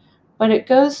want, but it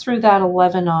goes through that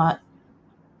 11/0.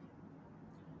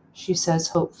 She says,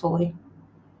 hopefully.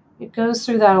 It goes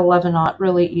through that 11/0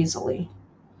 really easily.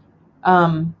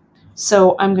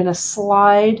 So I'm going to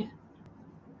slide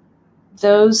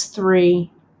those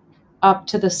 3 up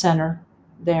to the center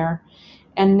there.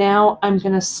 And now I'm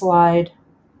going to slide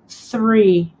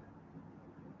 3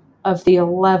 of the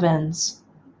 11s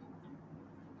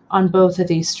on both of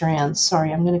these strands.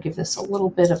 Sorry, I'm going to give this a little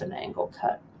bit of an angle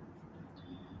cut.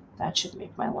 That should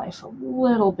make my life a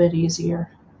little bit easier.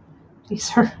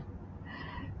 These are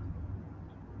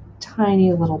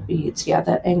tiny little beads. Yeah,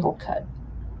 that angle cut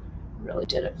really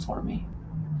did it for me.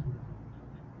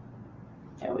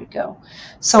 There we go.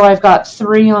 So I've got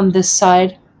 3 on this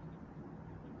side.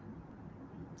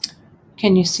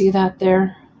 Can you see that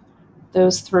there?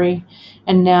 Those 3.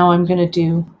 And now I'm going to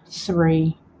do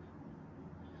 3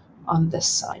 on this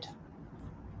side.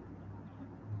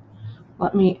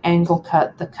 Let me angle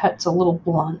cut. The cut's a little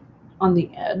blunt on the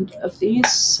end of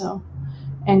these, so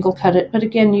angle cut it. But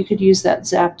again, you could use that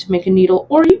zap to make a needle,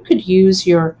 or you could use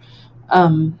your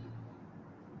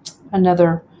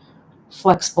another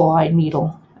flexible eye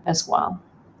needle as well,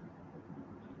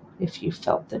 if you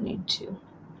felt the need to.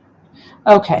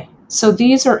 Okay, so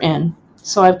these are in.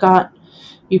 So I've got,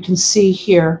 you can see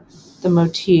here the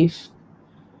motif,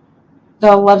 the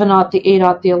 11/0, the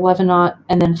 8/0, the 11/0,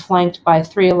 and then flanked by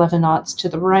 3 11/0s to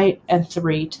the right and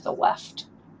 3 to the left.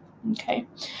 Okay,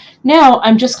 now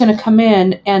I'm just going to come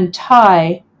in and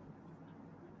tie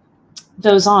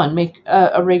those on, make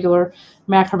a regular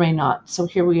macrame knot. So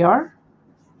here we are,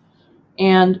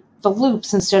 and the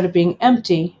loops, instead of being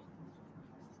empty,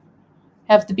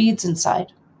 have the beads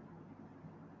inside,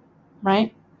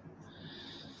 right?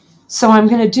 So I'm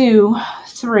going to do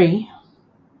 3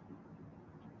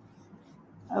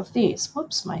 of these.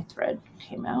 Whoops, my thread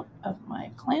came out of my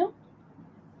clamp.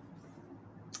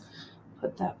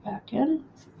 Put that back in.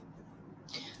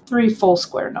 3 full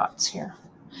square knots here.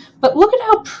 But look at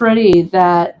how pretty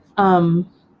that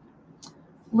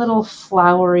little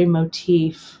flowery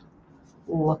motif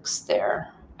looks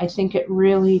there. I think it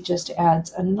really just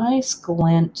adds a nice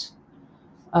glint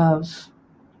of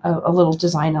a little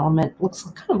design element. Looks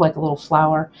kind of like a little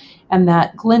flower. And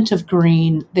that glint of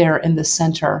green there in the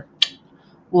center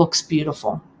looks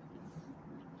beautiful.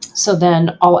 So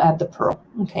then I'll add the pearl,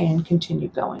 okay, and continue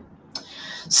going.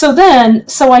 So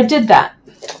I did that,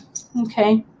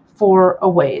 okay, for a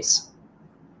ways,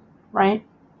 right?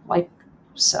 Like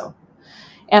so.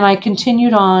 And I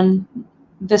continued on.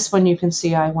 This one you can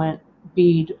see I went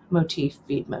bead, motif,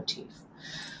 bead, motif.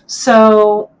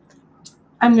 So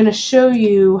I'm going to show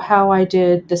you how I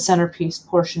did the centerpiece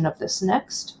portion of this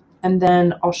next, and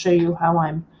then I'll show you how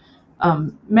I'm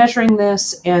measuring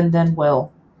this, and then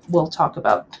we'll talk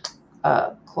about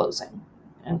closing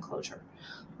and closure.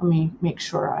 Let me make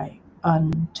sure I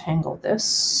untangle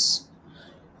this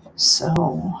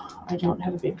so I don't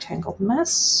have a big tangled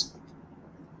mess.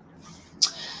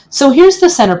 So here's the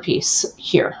centerpiece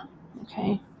here,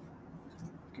 okay?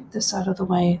 Get this out of the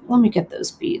way. Let me get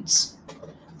those beads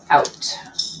out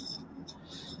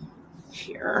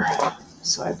here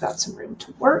so I've got some room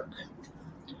to work.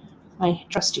 My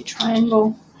trusty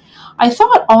triangle. I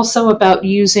thought also about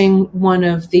using one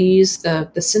of these, the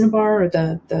cinnabar or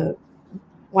the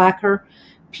lacquer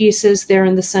pieces there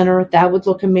in the center. That would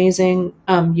look amazing.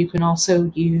 You can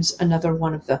also use another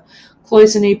one of the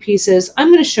cloisonne pieces. I'm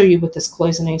going to show you with this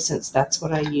cloisonne since that's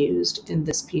what I used in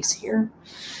this piece here.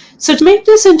 So to make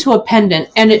this into a pendant,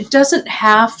 and it doesn't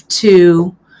have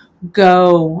to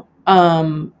go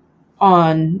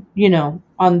on, you know,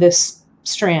 on this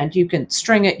strand. You can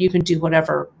string it, you can do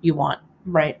whatever you want,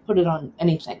 right? Put it on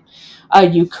anything.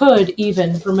 You could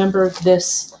even, remember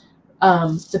this,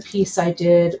 the piece I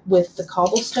did with the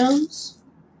cobblestones?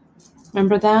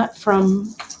 Remember that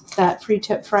from that Free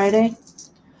Tip Friday?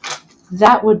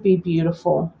 That would be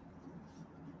beautiful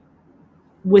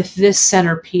with this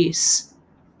centerpiece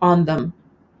on them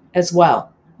as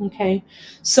well. Okay,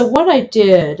 so what I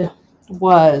did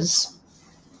was,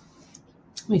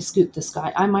 let me scoot this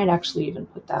guy. I might actually even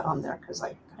put that on there because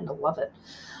I kind of love it.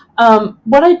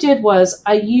 What I did was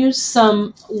I used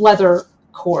some leather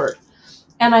cord,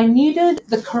 and I needed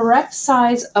the correct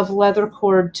size of leather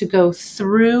cord to go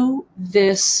through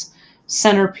this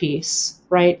centerpiece,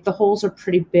 right? The holes are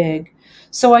pretty big.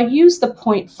 So I used the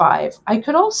 0.5. I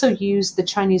could also use the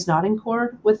Chinese knotting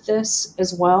cord with this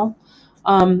as well.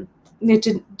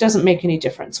 It doesn't make any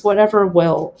difference. Whatever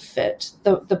will fit.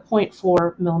 The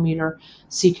 0.4 millimeter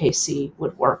CKC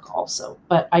would work also,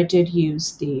 but I did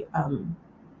use the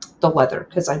leather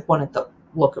because I wanted the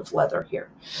look of leather here.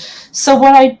 So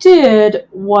what I did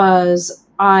was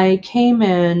I came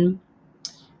in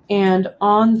and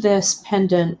on this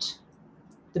pendant,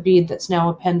 the bead that's now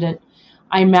a pendant,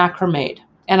 I macrameed.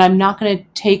 And I'm not going to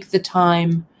take the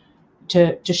time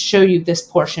to show you this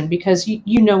portion because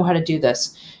you know how to do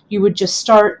this. You would just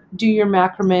do your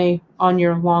macrame on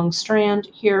your long strand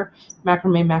here,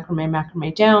 macrame, macrame,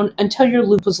 macrame down until your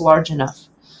loop was large enough.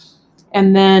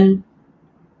 And then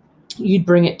you'd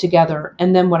bring it together.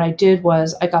 And then what I did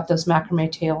was I got those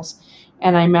macrame tails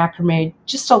and I macrameed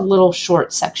just a little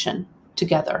short section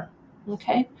together.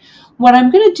 Okay. What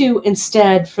I'm going to do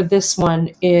instead for this one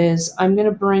is I'm going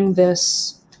to bring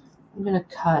this, I'm going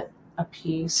to cut a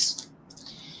piece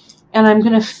and I'm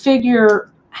going to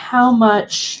figure how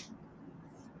much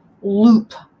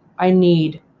loop I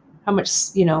need, how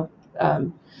much, you know,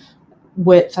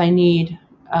 width I need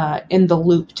in the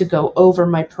loop to go over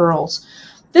my pearls.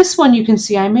 This one you can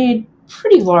see I made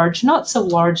pretty large, not so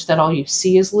large that all you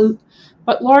see is loop,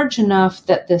 but large enough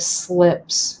that this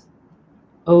slips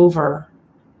over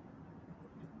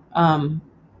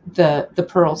the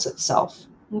pearls itself.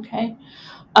 Okay.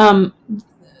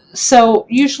 So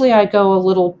usually I go a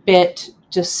little bit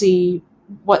to see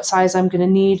what size I'm going to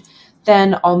need.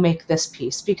 Then I'll make this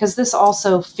piece because this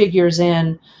also figures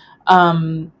in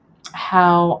where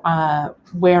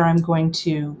I'm going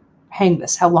to hang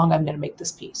this, how long I'm going to make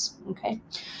this piece. Okay.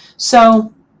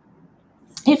 So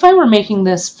if I were making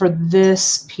this for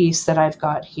this piece that I've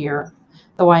got here,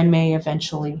 though I may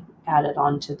eventually add it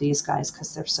onto these guys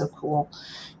because they're so cool,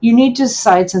 you need to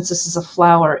decide, since this is a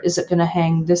flower, is it going to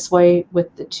hang this way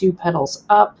with the 2 petals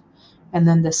up and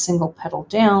then the single petal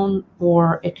down,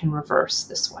 or it can reverse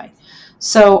this way.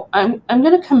 So I'm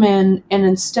going to come in and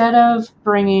instead of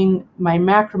bringing my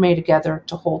macrame together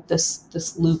to hold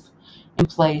this loop in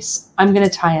place, I'm going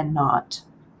to tie a knot.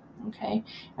 Okay,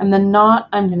 and the knot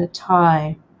I'm going to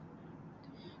tie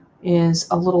is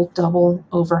a little double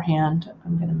overhand.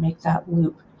 I'm going to make that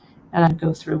loop and I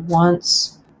go through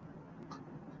once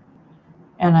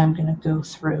and I'm going to go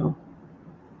through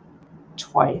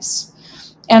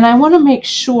twice. And I want to make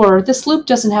sure this loop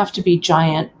doesn't have to be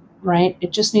giant, right?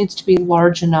 It just needs to be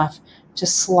large enough to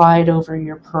slide over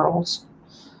your pearls.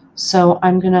 So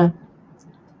I'm going to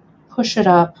push it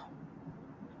up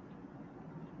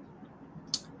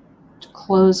to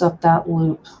close up that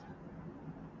loop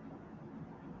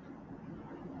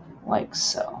like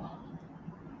so.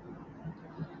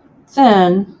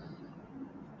 Then,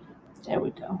 there we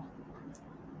go.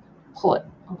 Pull it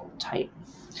a little tight.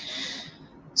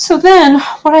 So then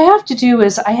what I have to do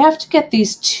is I have to get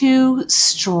these 2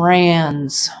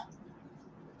 strands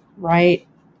right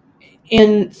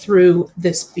in through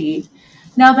this bead.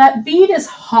 Now that bead is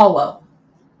hollow,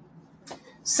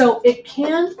 so it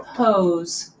can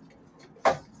pose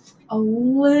a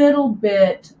little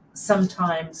bit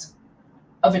sometimes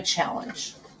of a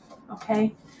challenge.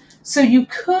 Okay, so you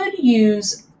could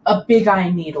use a big eye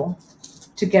needle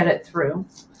to get it through.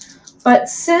 But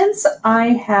since I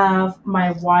have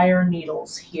my wire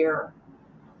needles here,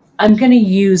 I'm going to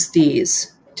use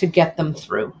these to get them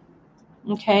through.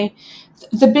 Okay,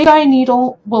 the big eye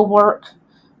needle will work,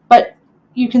 but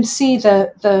you can see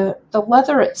the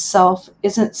leather itself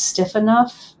isn't stiff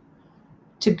enough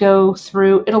to go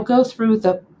through. It'll go through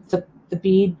the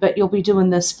bead, but you'll be doing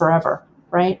this forever,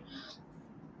 right?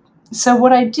 So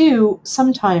what I do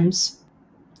sometimes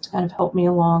to kind of help me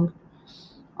along,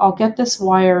 I'll get this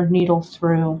wire needle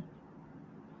through,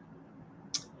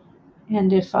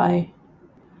 and if I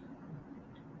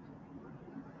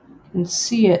can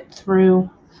see it through,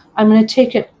 I'm going to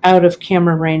take it out of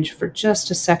camera range for just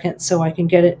a second so I can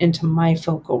get it into my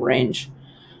focal range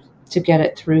to get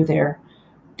it through there.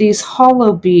 These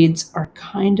hollow beads are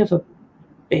kind of a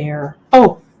bear.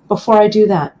 Oh, before I do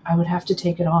that, I would have to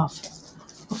take it off.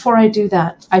 Before I do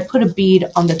that, I put a bead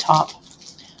on the top.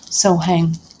 So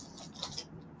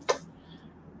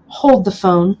hold the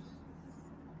phone.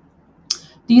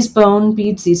 These bone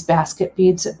beads, these basket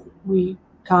beads that we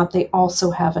got, they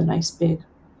also have a nice big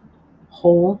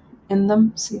hole in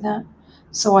them. See that?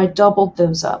 So I doubled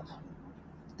those up.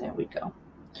 There we go.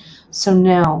 So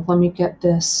now let me get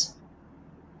this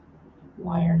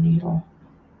wire needle.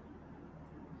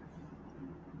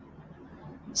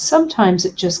 Sometimes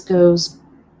it just goes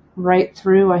right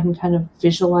through. I can kind of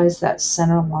visualize that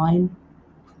center line.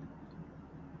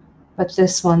 But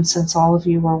this one, since all of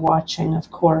you are watching,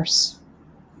 of course,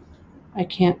 I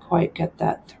can't quite get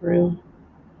that through.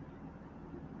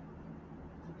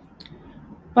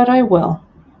 But I will.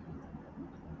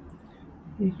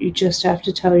 You just have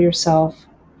to tell yourself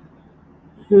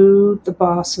who the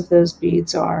boss of those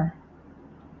beads are,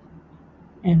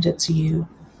 and it's you.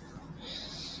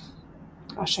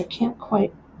 Gosh, I can't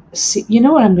quite see. You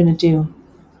know what I'm going to do?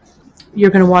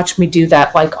 You're going to watch me do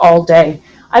that like all day.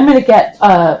 I'm going to get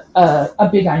a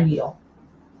big eye needle.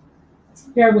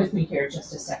 Bear with me here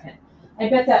just a second. I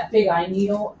bet that big eye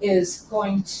needle is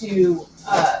going to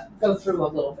go through a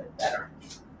little bit better.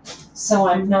 So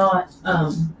I'm not,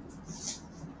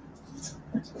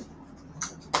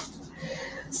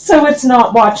 so it's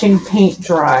not watching paint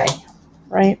dry,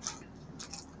 right?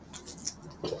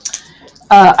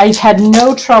 I had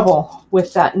no trouble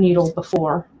with that needle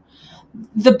before.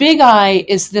 The big eye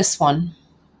is this one,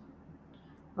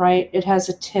 right? It has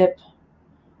a tip,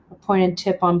 a pointed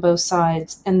tip on both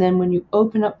sides. And then when you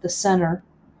open up the center,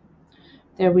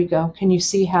 there we go. Can you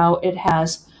see how it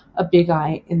has a big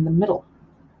eye in the middle?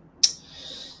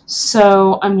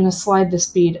 So I'm going to slide this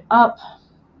bead up.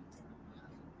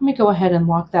 Let me go ahead and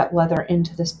lock that leather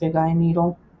into this big eye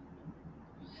needle.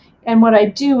 And what I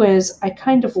do is I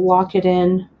kind of lock it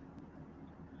in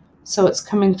so it's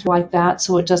coming through like that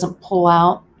so it doesn't pull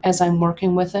out as I'm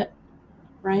working with it,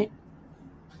 right?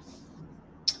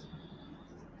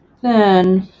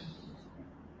 Then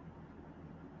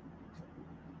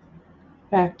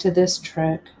back to this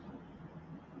trick.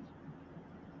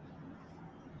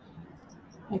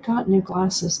 I got new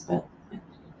glasses, but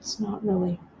it's not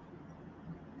really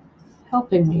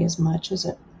helping me as much, is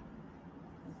it?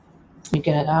 Let me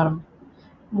get it out of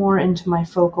more into my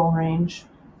focal range.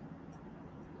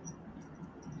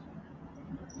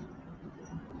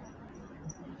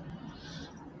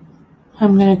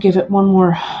 I'm going to give it one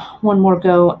more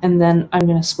go, and then I'm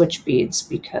going to switch beads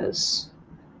because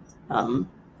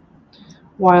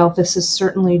while this is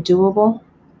certainly doable,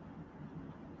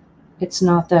 it's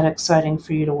not that exciting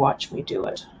for you to watch me do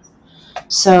it.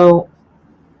 So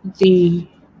these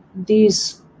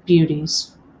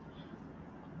beauties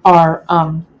are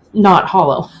not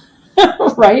hollow,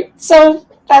 right? So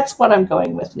that's what I'm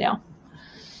going with now.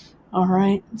 All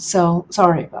right, so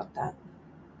sorry about that.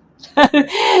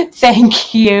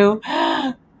 Thank you.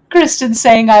 Kristen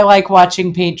saying I like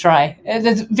watching paint dry.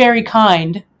 That's very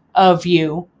kind of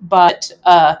you, but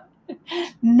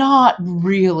not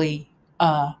really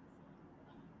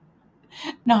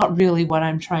what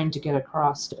I'm trying to get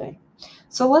across today.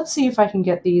 So let's see if I can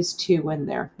get these two in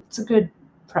there. It's a good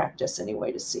practice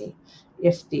anyway to see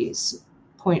if these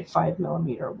 0.5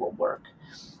 millimeter will work.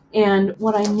 And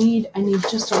what I need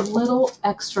just a little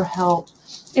extra help.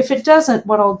 If it doesn't,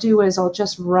 what I'll do is I'll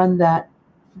just run that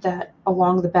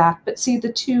along the back. But see,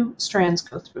 the two strands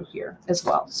go through here as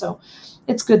well. So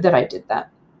it's good that I did that.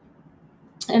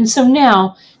 And so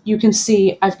now you can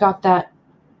see I've got that.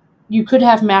 You could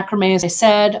have macrame, as I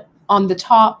said, on the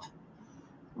top,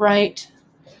 right?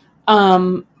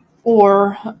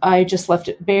 Or I just left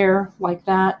it bare like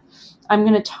that. I'm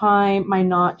going to tie my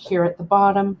knot here at the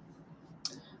bottom,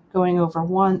 going over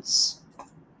once,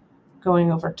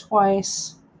 going over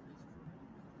twice,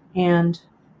 and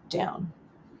down.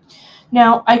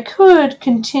 Now I could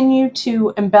continue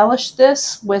to embellish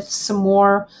this with some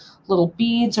more little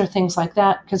beads or things like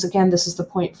that, because again, this is the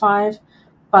 0.5,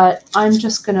 but I'm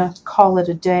just going to call it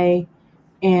a day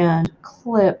and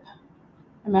clip.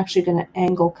 I'm actually going to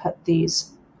angle cut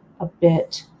these a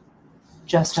bit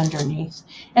just underneath.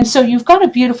 And so you've got a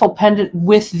beautiful pendant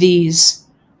with these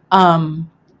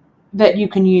that you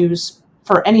can use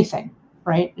for anything,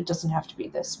 right? It doesn't have to be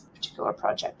this particular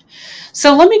project.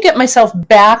 So let me get myself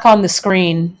back on the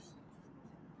screen,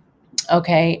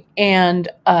 okay, and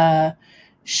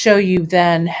show you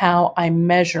then how I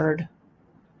measured.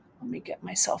 Let me get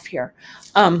myself here.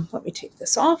 Let me take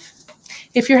this off.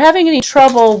 If you're having any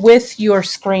trouble with your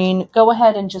screen, go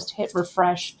ahead and just hit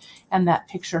refresh and that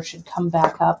picture should come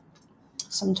back up.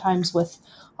 Sometimes with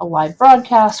a live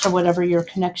broadcast or whatever your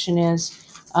connection is,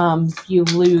 you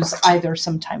lose either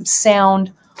sometimes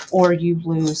sound or you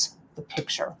lose the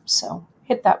picture. So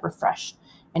hit that refresh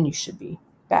and you should be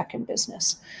back in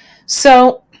business.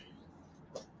 So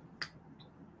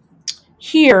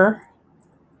here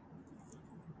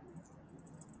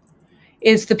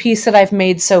is the piece that I've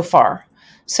made so far.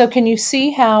 So can you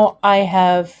see how I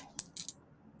have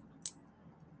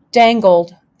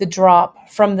dangled the drop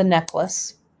from the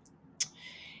necklace?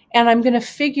 And I'm going to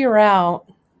figure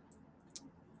out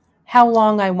how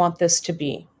long I want this to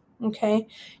be. Okay.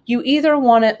 You either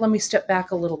want it, let me step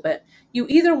back a little bit. You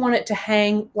either want it to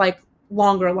hang like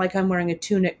longer, like I'm wearing a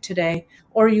tunic today,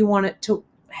 or you want it to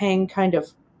hang kind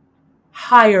of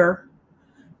higher.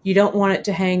 You don't want it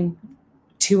to hang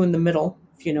two in the middle,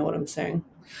 if you know what I'm saying,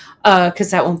 because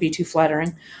that won't be too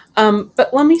flattering. But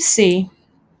let me see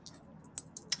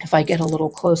if I get a little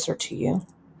closer to you.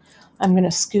 I'm going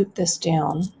to scoot this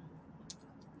down.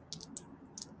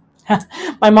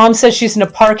 My mom says she's in a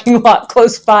parking lot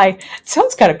close by. It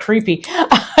sounds kind of creepy.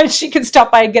 She can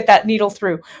stop by and get that needle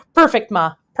through. Perfect,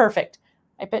 Ma. Perfect.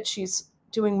 I bet she's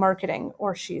doing marketing,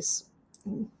 or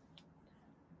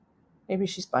maybe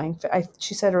she's buying.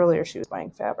 She said earlier she was buying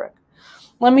fabric.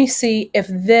 Let me see if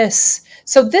this.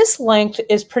 So this length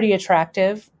is pretty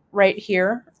attractive right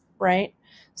here, right?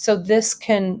 So this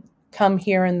can come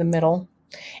here in the middle.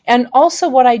 And also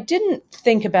what I didn't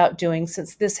think about doing,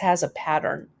 since this has a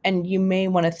pattern, and you may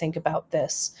want to think about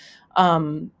this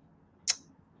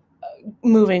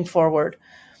moving forward,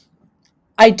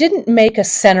 I didn't make a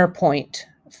center point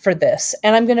for this.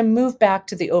 And I'm going to move back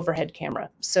to the overhead camera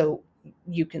so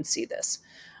you can see this.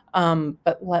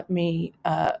 But let me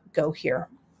go here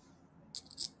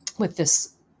with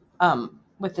this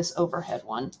overhead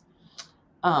one.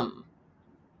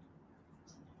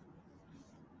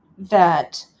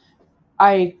 That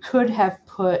I could have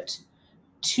put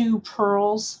two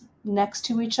pearls next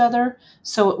to each other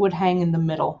so it would hang in the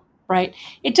middle, right?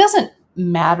 It doesn't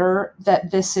matter that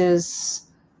this is,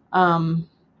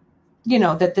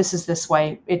 that this is this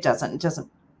way. It doesn't,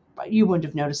 you wouldn't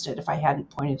have noticed it if I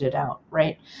hadn't pointed it out,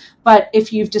 right? But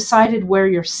if you've decided where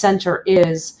your center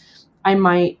is, I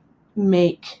might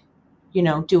make,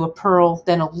 do a pearl,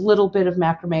 then a little bit of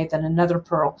macrame, then another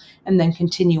pearl, and then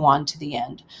continue on to the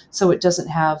end. So it doesn't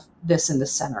have this in the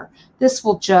center. This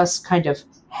will just kind of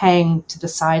hang to the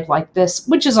side like this,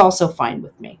 which is also fine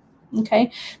with me.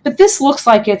 Okay. But this looks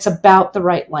like it's about the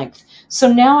right length. So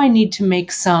now I need to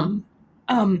make some,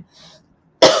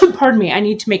 pardon me, I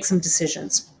need to make some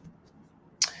decisions.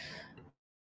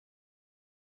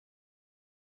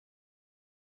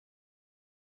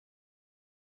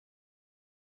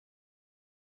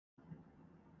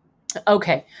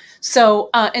 Okay, so,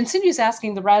 and Cindy's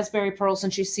asking the raspberry pearls,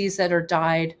 and she sees that are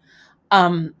dyed.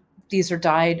 These are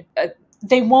dyed.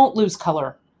 They won't lose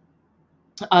color.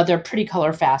 They're pretty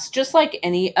color fast, just like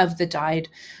any of the dyed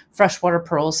freshwater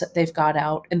pearls that they've got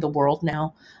out in the world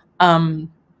now.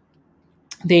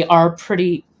 They are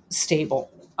pretty stable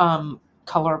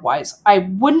color-wise. I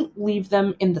wouldn't leave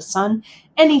them in the sun.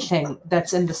 Anything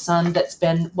that's in the sun that's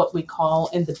been what we call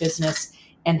in the business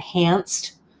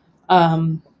enhanced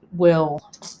will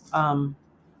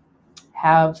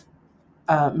have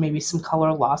maybe some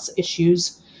color loss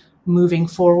issues moving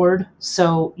forward.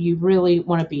 So you really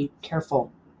want to be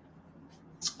careful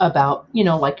about,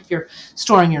 like if you're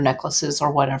storing your necklaces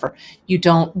or whatever, you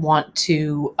don't want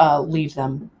to leave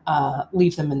them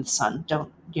in the sun. Don't,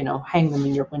 hang them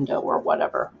in your window or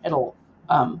whatever. It'll,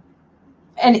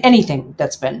 anything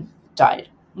that's been dyed.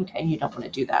 Okay. You don't want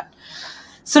to do that.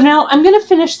 So now I'm going to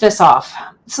finish this off.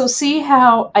 So see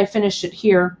how I finished it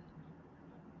here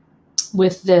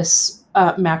with this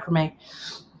macrame.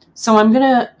 So I'm going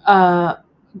to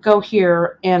go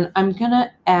here and I'm going to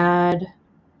add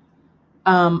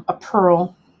a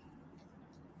pearl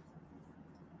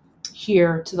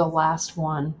here to the last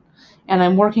one. And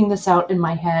I'm working this out in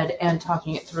my head and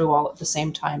talking it through all at the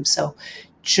same time. So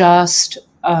just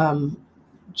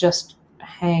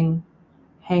hang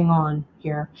on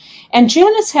here. And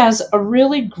Janice has a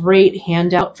really great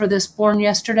handout for this Born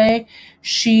Yesterday.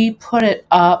 She put it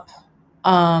up.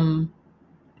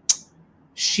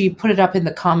 She put it up in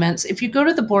the comments. If you go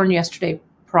to the Born Yesterday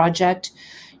project,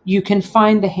 You can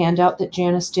find the handout that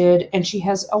Janice did, and she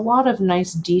has a lot of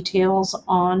nice details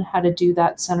on how to do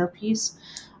that centerpiece,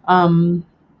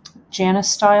 Janice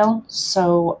style.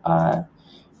 So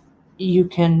you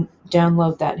can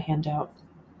download that handout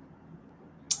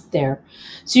there.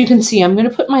 So you can see I'm going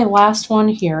to put my last one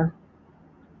here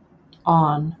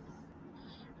on,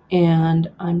 and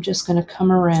I'm just going to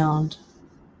come around.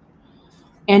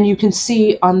 And you can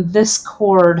see on this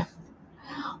cord,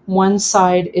 one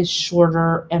side is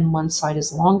shorter and one side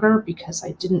is longer because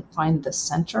I didn't find the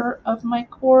center of my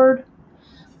cord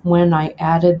when I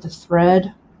added the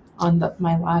thread on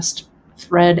my last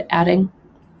thread adding,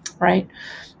 right?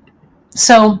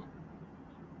 So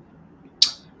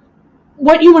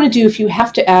what you want to do if you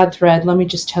have to add thread, let me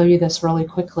just tell you this really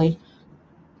quickly.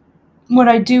 What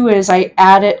I do is I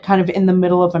add it kind of in the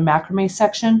middle of a macrame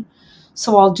section.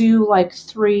 So I'll do like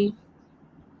 3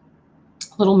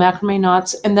 little macrame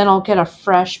knots, and then I'll get a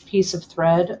fresh piece of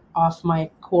thread off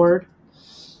my cord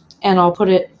and I'll put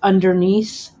it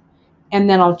underneath, and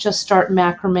then I'll just start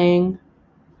macrameing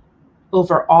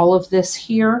over all of this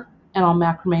here, and I'll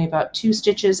macrame about 2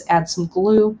 stitches, add some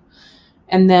glue,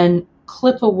 and then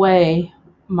clip away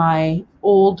my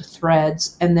old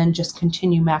threads and then just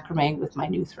continue macrameing with my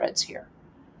new threads here.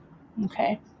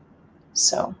 Okay,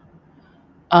 so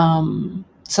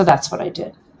that's what I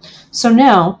did. So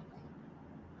now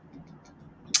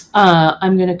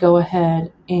I'm going to go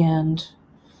ahead and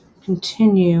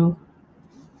continue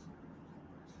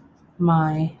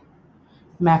my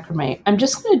macrame. I'm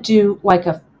just going to do like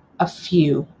a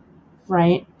few,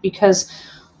 right? Because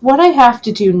what I have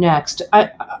to do next,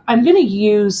 I'm going to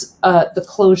use the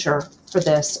closure for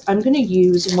this. I'm going to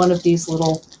use one of these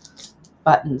little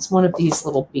buttons, one of these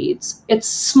little beads. It's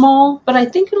small, but I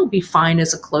think it'll be fine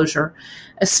as a closure,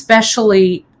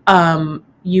 especially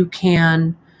you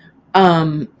can,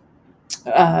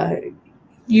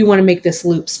 you want to make this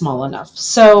loop small enough.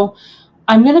 So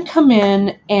I'm going to come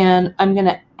in and I'm going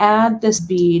to add this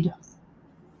bead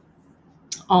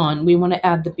on. We want to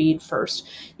add the bead first.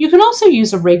 You can also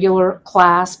use a regular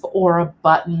clasp or a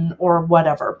button or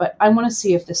whatever, but I want to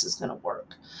see if this is going to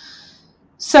work.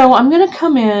 So I'm going to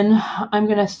come in, I'm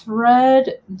going to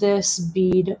thread this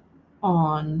bead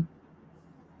on.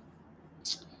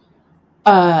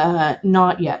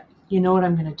 Not yet. You know what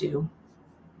I'm going to do?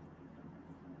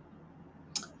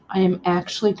 I am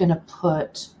actually going to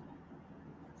put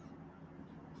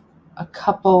a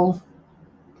couple,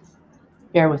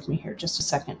 bear with me here just a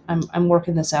second. I'm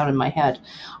working this out in my head.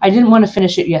 I didn't want to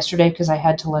finish it yesterday because I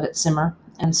had to let it simmer.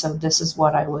 And so this is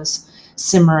what I was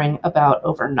simmering about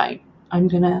overnight. I'm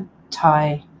going to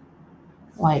tie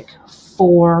like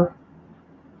 4,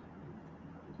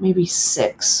 maybe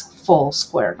 6 full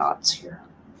square knots here,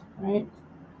 right?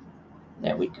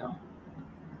 There we go.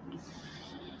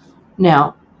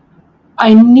 Now,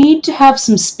 I need to have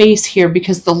some space here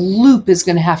because the loop is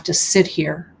going to have to sit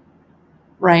here,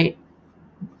 right,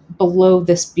 below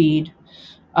this bead,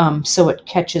 so it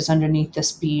catches underneath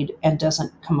this bead and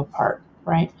doesn't come apart,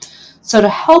 right? So to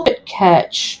help it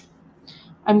catch,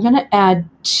 I'm going to add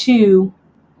 2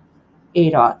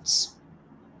 8/0.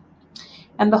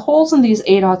 And the holes in these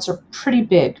 8/0 are pretty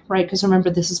big, right? Because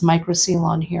remember, this is micro seal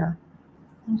on here,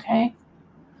 okay?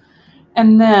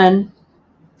 And then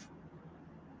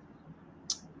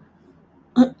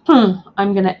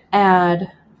I'm going to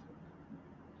add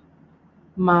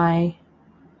my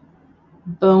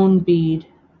bone bead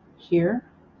here.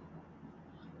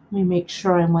 Let me make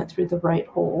sure I went through the right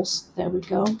holes. There we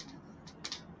go.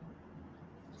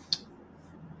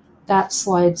 That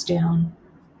slides down.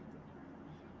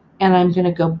 And I'm going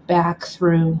to go back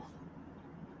through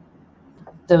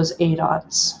those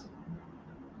 8/0.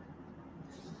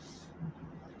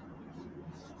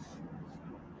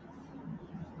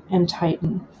 And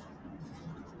tighten.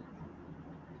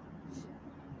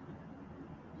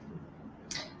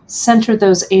 Center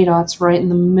those 8/0 right in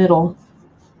the middle.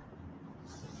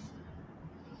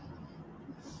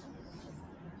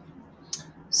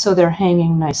 So they're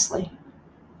hanging nicely.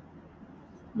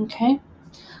 Okay,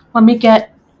 let me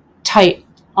get tight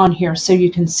on here so you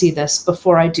can see this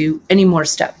before I do any more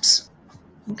steps.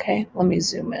 Okay, let me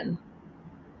zoom in.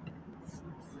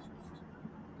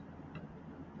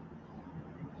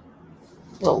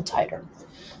 A little tighter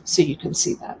so you can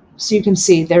see that. So you can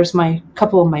see there's my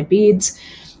couple of my beads.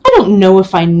 I don't know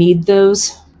if I need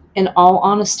those, in all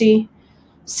honesty.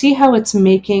 See how it's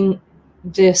making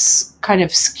this kind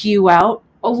of skew out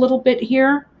a little bit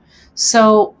here?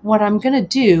 So what I'm going to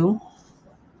do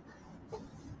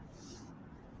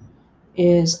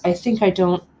is I think I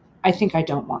don't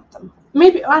want them.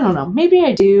 Maybe, I don't know. Maybe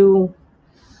I do.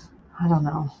 I don't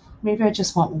know. Maybe I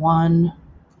just want one.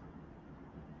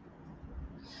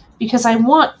 because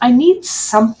I need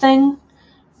something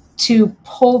to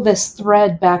pull this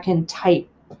thread back in tight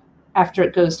after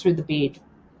it goes through the bead,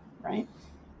 right?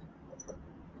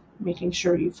 Making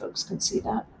sure you folks can see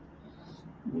that.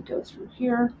 Let me go through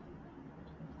here.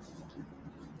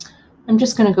 I'm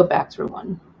just going to go back through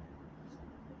one.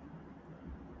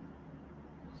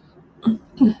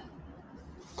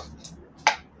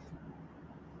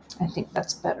 I think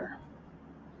that's better.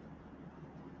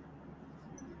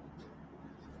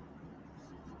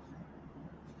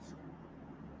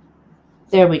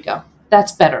 There we go.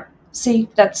 That's better. See,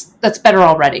 that's better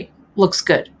already. Looks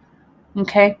good.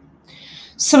 Okay.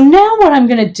 So now what I'm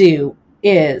going to do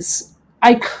is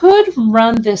I could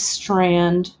run this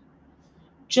strand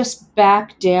just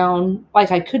back down.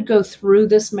 Like I could go through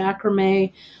this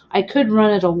macrame. I could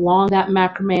run it along that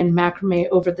macrame and macrame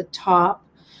over the top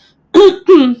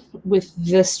with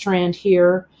this strand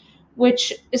here,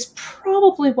 which is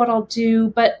probably what I'll do.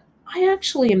 But I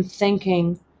actually am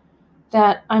thinking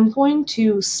that I'm going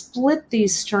to split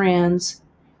these strands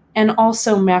and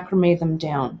also macrame them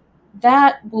down.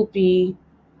 That will be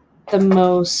the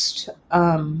most,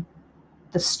 the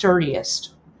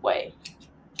sturdiest way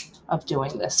of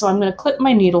doing this. So I'm going to clip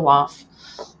my needle off.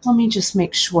 Let me just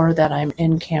make sure that I'm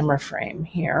in camera frame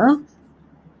here.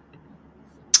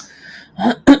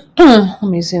 Let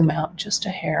me zoom out just a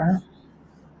hair.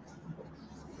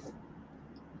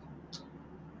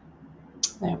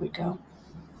 There we go.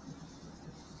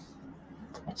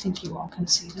 I think you all can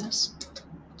see this.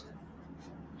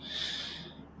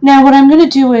 Now what I'm going to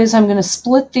do is I'm going to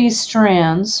split these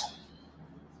strands.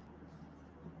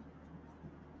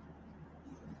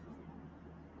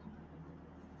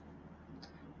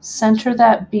 Center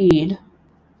that bead.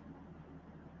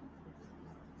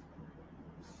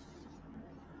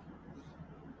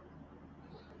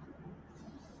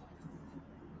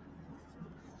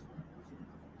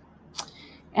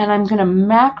 And I'm going to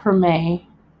macrame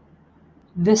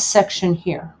this section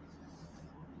here.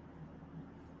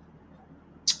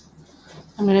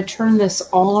 I'm going to turn this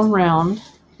all around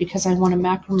because I want to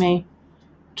macrame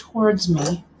towards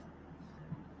me.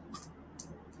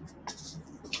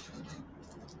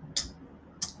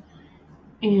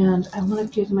 And I want to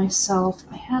give myself,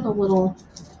 I had a little,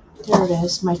 there it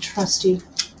is, my trusty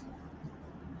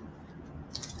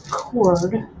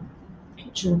cord,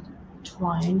 kitchen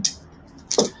twine,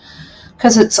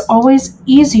 because it's always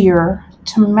easier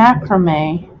to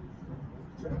macrame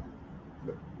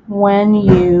when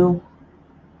you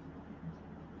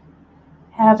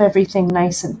have everything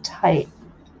nice and tight.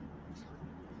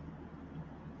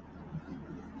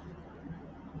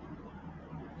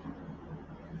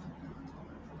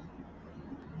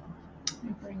 Let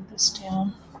me bring this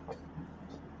down.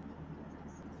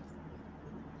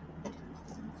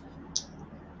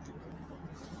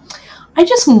 I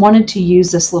just wanted to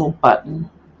use this little button,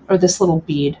 or this little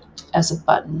bead, as a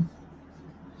button.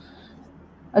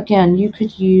 Again, you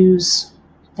could use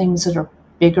things that are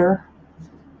bigger,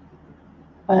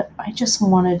 but I just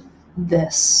wanted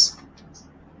this.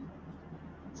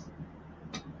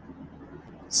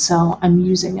 So I'm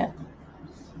using it.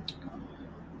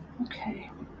 Okay.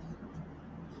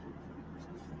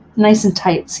 Nice and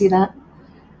tight, see that?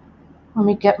 Let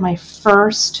me get my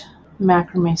first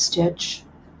macrame stitch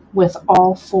with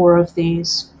all 4 of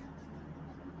these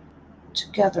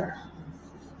together.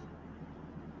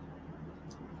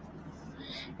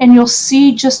 And you'll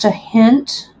see just a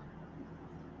hint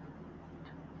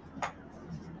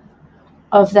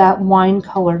of that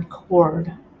wine-colored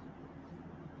cord.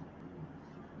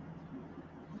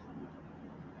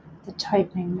 The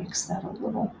tightening makes that a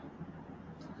little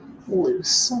loose,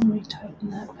 so let me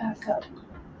tighten that back up.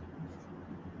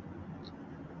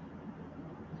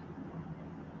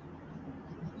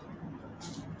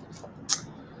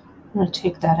 I'm going to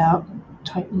take that out,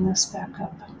 tighten this back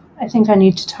up. I think I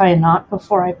need to tie a knot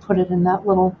before I put it in that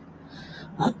little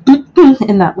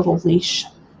leash.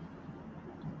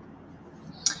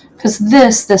 Because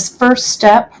this first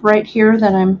step right here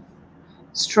that I'm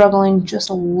struggling just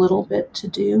a little bit to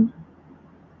do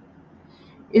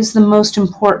is the most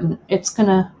important. It's going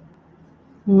to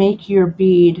make your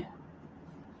bead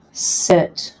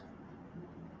sit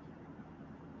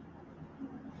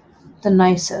the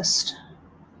nicest,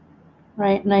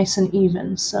 right? Nice and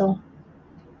even. So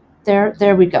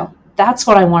there we go. That's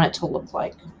what I want it to look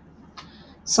like.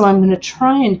 So I'm going to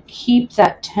try and keep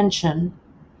that tension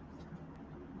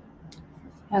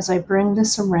as I bring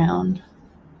this around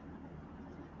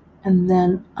and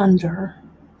then under,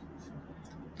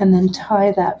 and then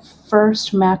tie that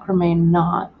first macrame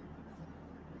knot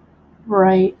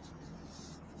right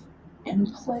in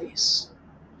place.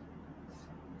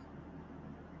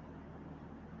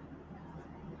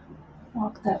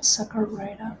 Walk that sucker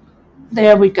right up.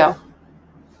 There we go.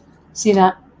 See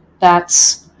that?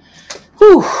 That's,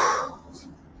 whew.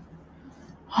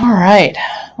 All right,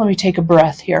 let me take a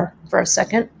breath here for a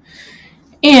second.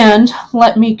 And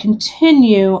let me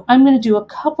continue. I'm going to do a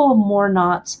couple of more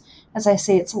knots. As I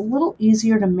say, it's a little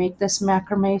easier to make this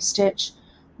macrame stitch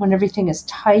when everything is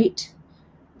tight,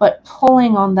 but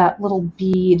pulling on that little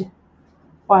bead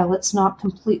while it's not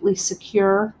completely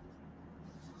secure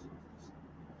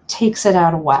takes it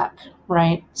out of whack,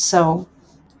 right? So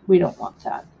we don't want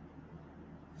that.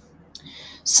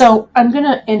 So I'm going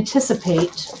to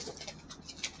anticipate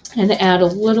and add a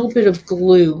little bit of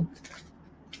glue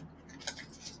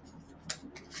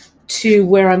to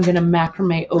where I'm going to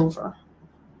macrame over.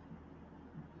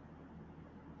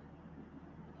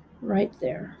 Right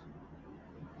there.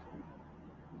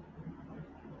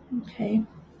 Okay.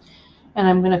 And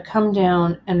I'm going to come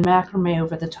down and macrame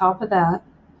over the top of that.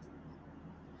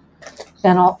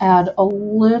 Then I'll add a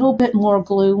little bit more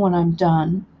glue when I'm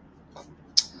done.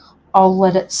 I'll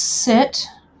let it sit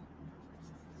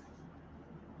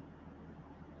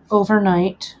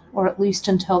overnight, or at least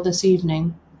until this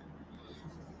evening.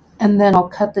 And then I'll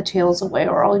cut the tails away,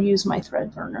 or I'll use my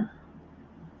thread burner.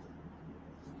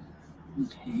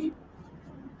 Okay.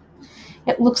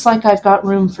 It looks like I've got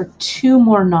room for 2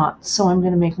 more knots, so I'm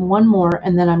going to make 1 more,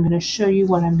 and then I'm going to show you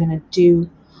what I'm going to do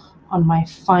on my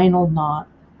final knot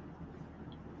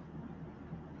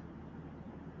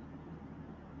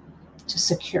to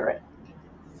secure it.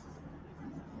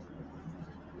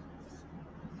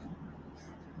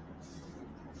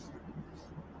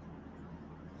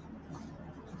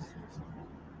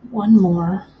 One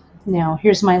more. Now,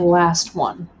 here's my last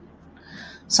one.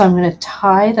 So I'm going to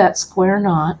tie that square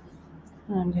knot,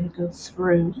 and I'm going to go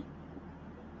through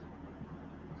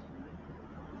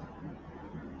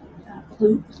that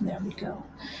loop. There we go.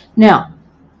 Now,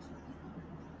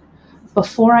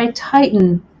 before I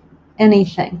tighten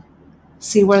anything,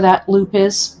 see where that loop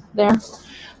is there?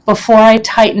 Before I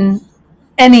tighten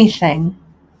anything,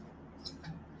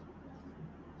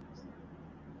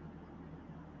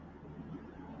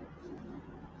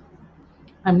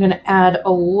 I'm going to add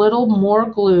a little more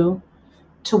glue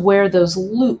to where those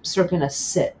loops are going to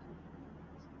sit,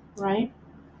 right?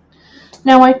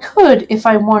 Now I could, if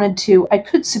I wanted to, I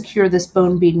could secure this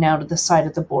bone bead now to the side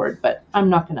of the board, but I'm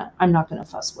not gonna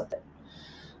fuss with it.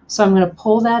 So I'm going to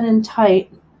pull that in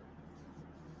tight.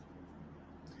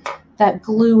 That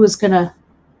glue is going to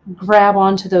grab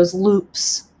onto those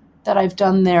loops that I've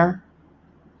done there.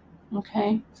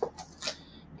 Okay.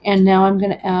 And now I'm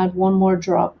going to add 1 more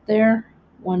drop there,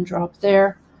 1 drop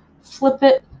there, flip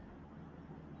it,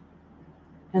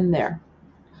 and there.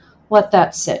 Let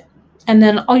that sit. And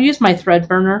then I'll use my thread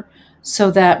burner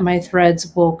so that my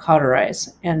threads will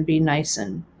cauterize and be nice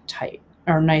and tight,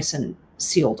 or nice and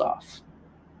sealed off.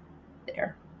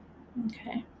 There.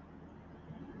 Okay.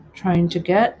 Trying to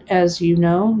get, as you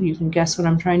know, you can guess what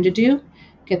I'm trying to do,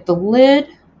 get the lid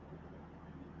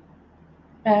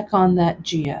back on that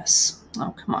GS.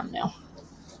 Oh, come on now.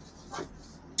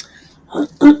 Let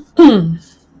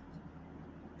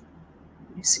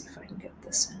me see if I can get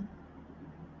this in.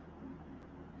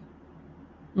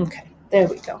 Okay, there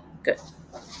we go. Good.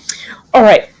 All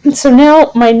right, so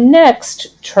now my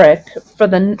next trick for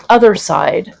the other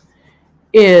side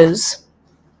is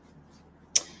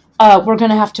we're going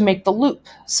to have to make the loop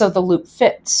so the loop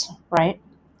fits, right?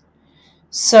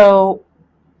 So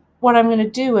what I'm going to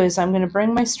do is I'm going to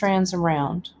bring my strands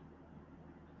around.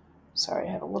 Sorry,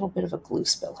 I had a little bit of a glue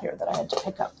spill here that I had to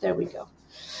pick up. There we go.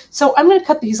 So I'm going to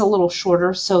cut these a little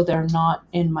shorter so they're not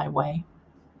in my way,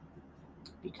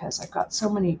 because I've got so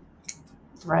many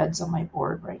threads on my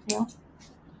board right now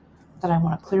that I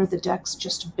want to clear the decks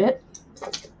just a bit.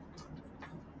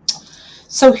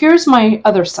 So here's my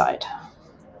other side.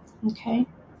 Okay,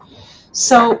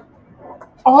 so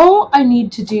all I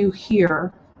need to do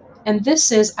here, and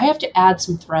this is, I have to add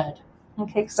some thread,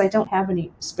 okay, because I don't have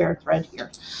any spare thread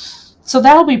here. So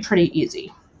that'll be pretty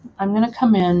easy. I'm going to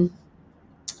come in,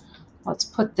 let's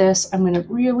put this, I'm going to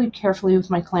really carefully with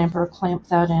my clamper clamp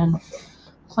that in,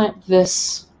 clamp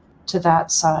this to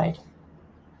that side.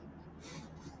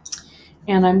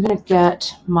 And I'm going to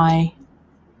get my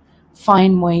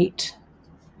fine weight,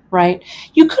 right?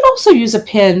 You could also use a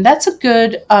pin. That's a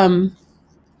good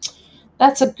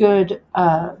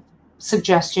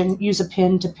suggestion. Use a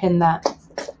pin to pin that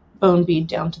bone bead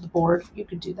down to the board. You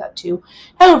could do that too.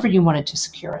 However you wanted to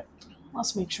secure it.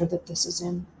 Let's make sure that this is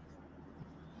in.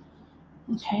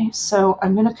 Okay, so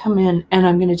I'm going to come in and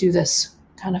I'm going to do this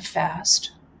kind of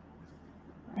fast,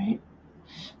 right?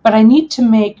 But I need to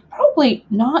make probably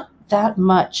not that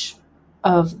much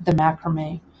of the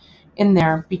macrame. in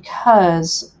there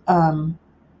because the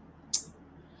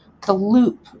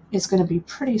loop is going to be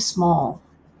pretty small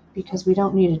because we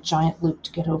don't need a giant loop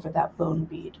to get over that bone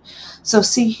bead. So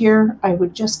see here, I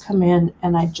would just come in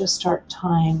and I'd just start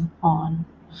tying on.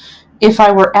 If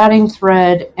I were adding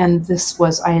thread and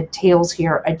I had tails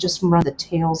here, I'd just run the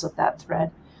tails of that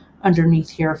thread underneath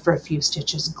here for a few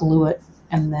stitches, glue it,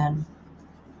 and then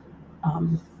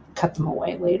cut them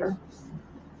away later.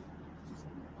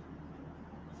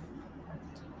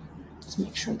 Let's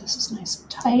make sure this is nice and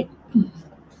tight.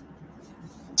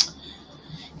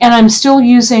 And I'm still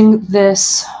using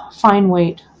this fine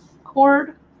weight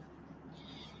cord,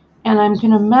 and I'm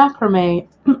going to macrame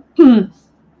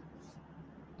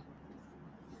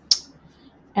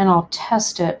and I'll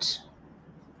test it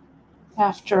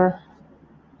after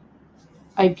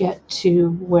I get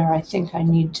to where I think I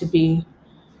need to be.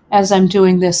 As I'm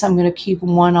doing this, I'm going to keep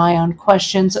one eye on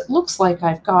questions. It looks like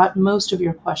I've got most of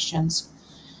your questions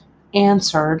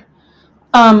answered.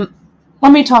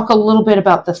 Let me talk a little bit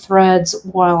about the threads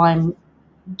while I'm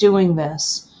doing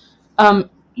this.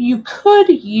 You could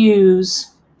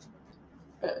use,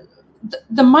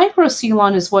 the micro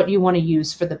sealon is what you want to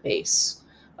use for the base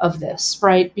of this,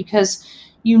 right? Because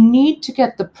you need to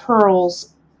get the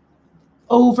pearls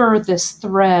over this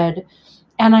thread,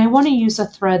 and I want to use a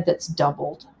thread that's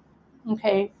doubled,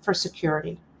 okay, for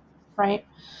security, right?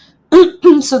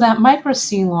 So that micro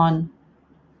sealon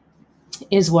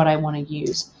is what I want to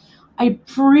use. I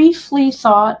briefly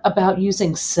thought about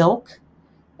using silk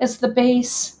as the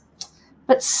base,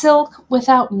 but silk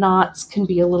without knots can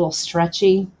be a little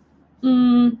stretchy.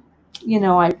 You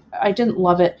know, I didn't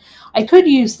love it. I could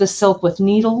use the silk with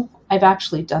needle. I've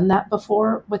actually done that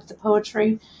before with the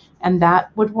poetry, and that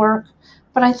would work.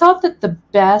 But I thought that the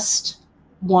best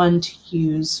one to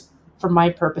use for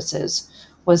my purposes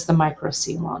was the micro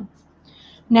sealon.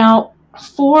 Now,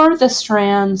 for the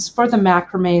strands, for the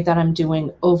macrame that I'm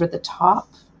doing over the top,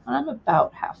 I'm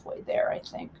about halfway there, I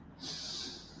think.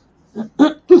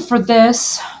 For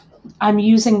this, I'm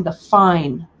using the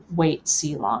fine weight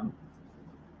sealon.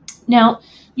 Now,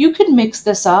 you could mix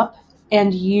this up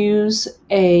and use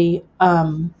a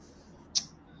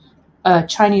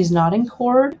Chinese knotting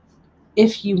cord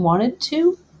if you wanted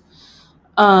to.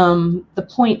 The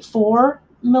 0.4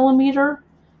 millimeter,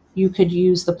 you could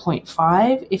use the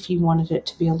 0.5 if you wanted it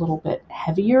to be a little bit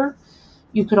heavier.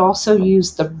 You could also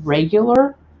use the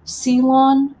regular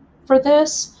sealon for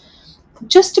this. It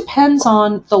just depends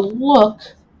on the look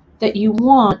that you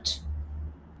want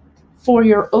for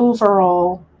your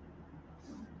overall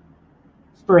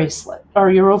bracelet,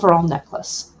 or your overall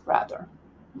necklace, rather.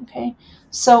 Okay,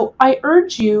 so I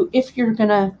urge you, if you're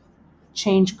gonna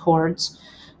change cords,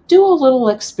 do a little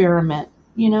experiment,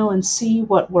 you know, and see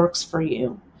what works for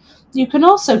you. You can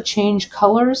also change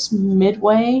colors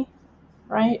midway,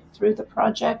 right, through the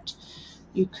project.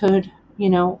 You could, you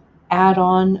know, add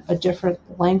on a different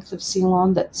length of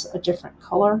sealon that's a different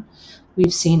color.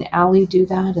 We've seen Allie do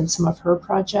that in some of her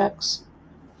projects.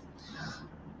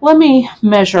 Let me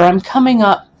measure. I'm coming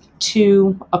up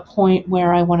to a point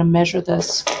where I want to measure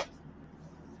this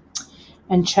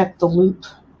and check the loop.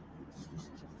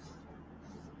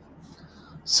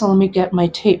 So let me get my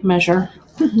tape measure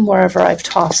wherever I've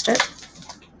tossed it.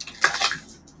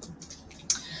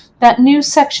 That new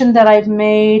section that I've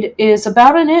made is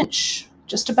about an inch,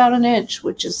 just about an inch,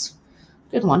 which is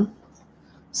a good one.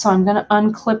 So I'm going to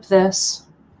unclip this,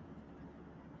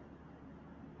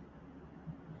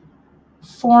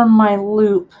 form my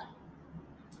loop.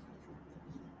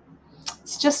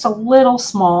 It's just a little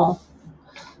small.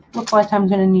 Looks like I'm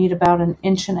going to need about 1.5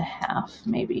 inches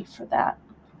maybe for that.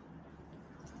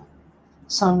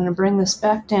 So I'm going to bring this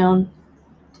back down.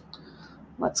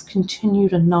 Let's continue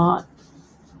to knot.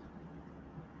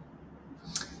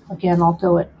 Again, I'll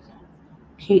go at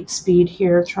Kate speed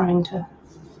here, trying to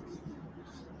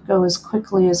go as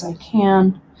quickly as I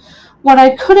can. What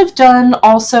I could have done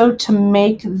also to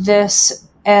make this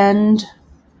end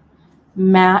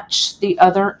match the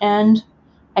other end,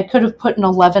 I could have put an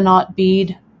 11-aught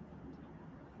bead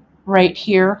right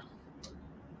here,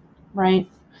 right?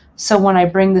 So when I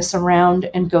bring this around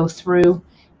and go through,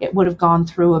 it would have gone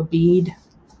through a bead.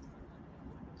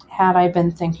 Had I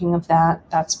been thinking of that,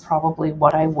 that's probably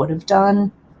what I would have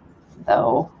done,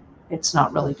 though it's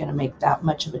not really going to make that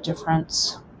much of a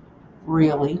difference,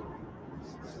 really.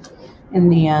 In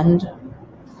the end,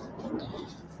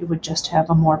 you would just have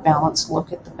a more balanced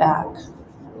look at the back.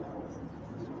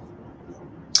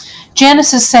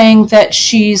 Janice is saying that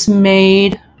she's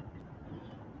made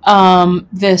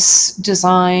this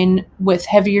design with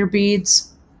heavier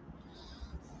beads.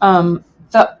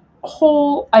 The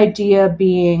whole idea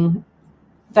being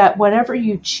that whatever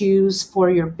you choose for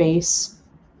your base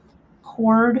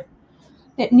cord,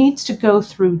 it needs to go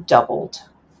through doubled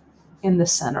in the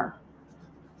center.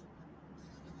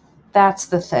 That's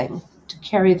the thing, to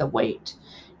carry the weight.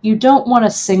 You don't want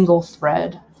a single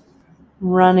thread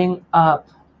running up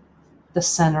the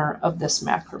center of this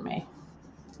macrame.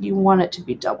 You want it to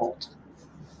be doubled.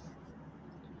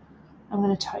 I'm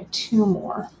going to tie 2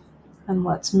 more, and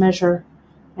let's measure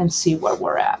and see where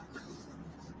we're at.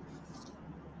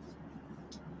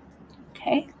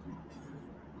 Okay.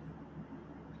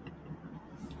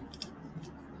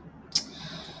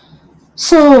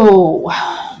 So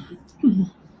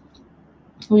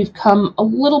we've come a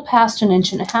little past 1.5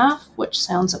 inches, which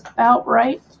sounds about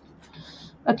right.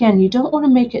 Again, you don't want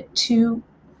to make it too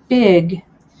big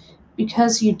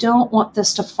because you don't want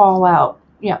this to fall out.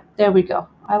 Yeah, there we go.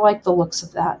 I like the looks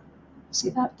of that. See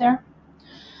that there?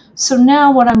 So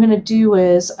now what I'm going to do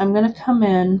is I'm going to come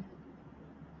in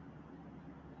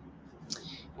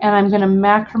and I'm going to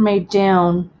macrame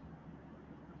down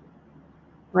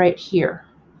right here.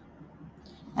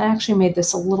 I actually made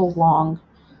this a little long,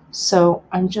 so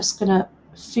I'm just going to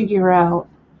figure out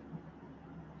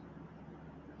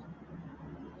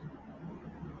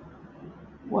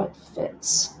what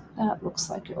fits. That looks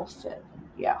like it'll fit.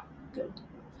 Yeah, good.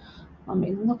 Let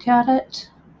me look at it.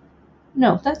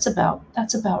 No, that's about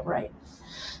right.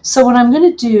 So what I'm going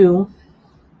to do,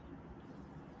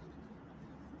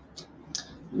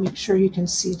 make sure you can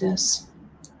see this.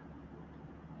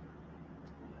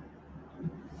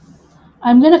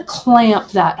 I'm going to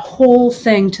clamp that whole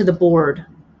thing to the board.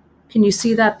 Can you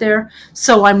see that there?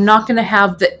 So I'm not going to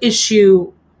have the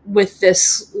issue with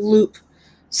this loop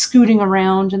scooting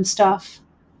around and stuff,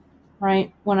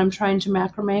 right, when I'm trying to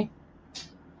macrame.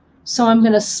 So I'm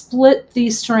going to split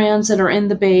these strands that are in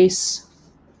the base,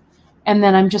 and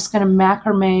then I'm just going to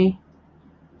macrame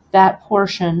that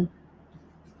portion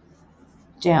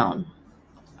down.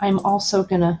 I'm also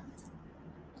going to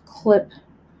clip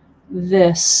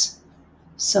this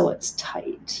so it's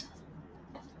tight.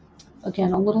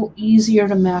 Again, a little easier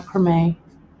to macrame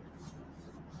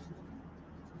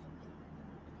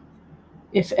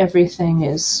if everything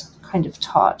is kind of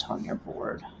taut on your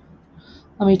board.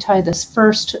 Let me tie this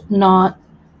first knot,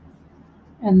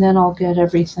 and then I'll get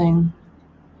everything.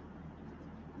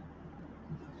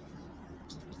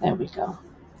 There we go.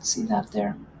 See that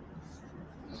there?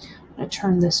 I'm going to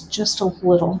turn this just a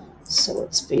little so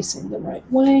it's facing the right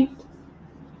way.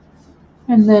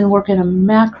 And then we're going to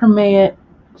macrame it,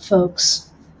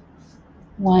 folks,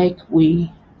 like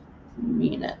we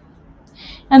mean it.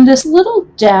 And this little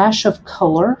dash of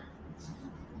color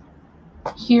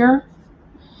here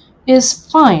is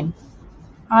fine.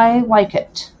 I like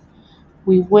it.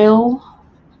 We will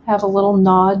have a little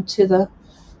nod to the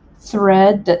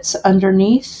thread that's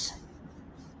underneath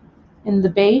in the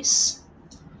base.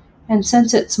 And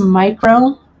since it's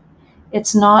micro,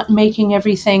 it's not making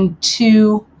everything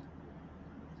too,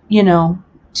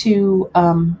 too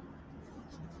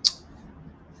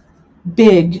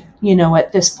big,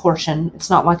 at this portion. It's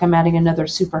not like I'm adding another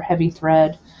super heavy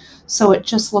thread. So it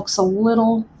just looks a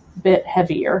little bit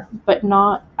heavier, but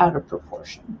not out of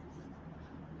proportion.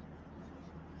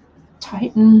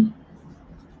 Tighten.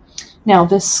 Now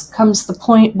this comes the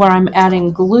point where I'm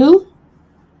adding glue.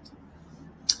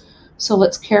 So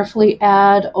let's carefully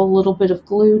add a little bit of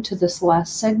glue to this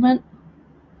last segment.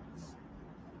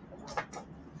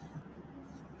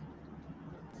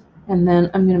 And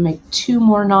then I'm going to make 2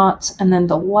 more knots, and then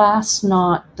the last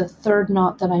knot, the third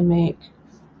knot that I make,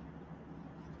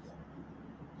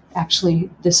 actually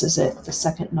this is it, the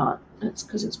second knot. That's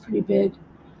because it's pretty big.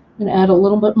 I'm going to add a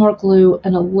little bit more glue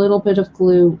and a little bit of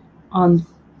glue on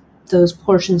those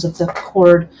portions of the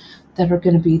cord that are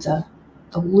going to be the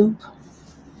loop,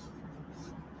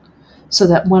 so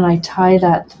that when I tie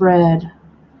that thread,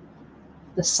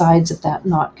 the sides of that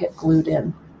knot get glued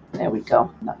in. There we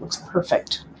go. That looks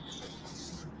perfect.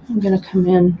 I'm going to come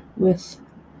in with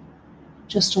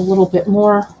just a little bit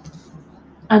more,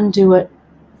 undo it,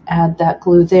 add that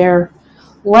glue there,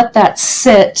 let that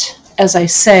sit, as I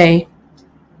say,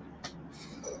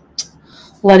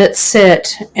 let it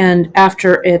sit, and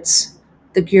after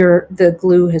the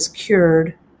glue has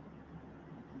cured,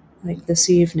 like this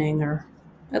evening, or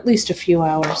at least a few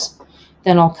hours,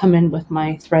 then I'll come in with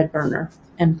my thread burner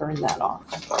and burn that off.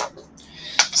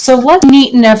 So let's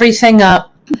neaten everything up.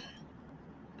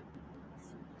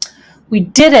 We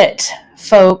did it,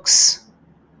 folks.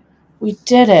 We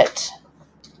did it.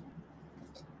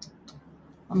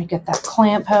 Let me get that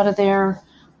clamp out of there.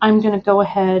 I'm going to go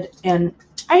ahead and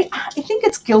I think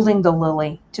it's gilding the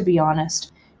lily, to be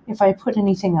honest, if I put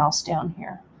anything else down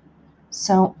here.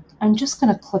 So I'm just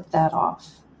going to clip that off,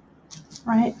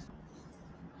 right?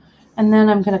 And then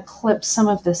I'm going to clip some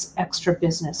of this extra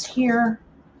business here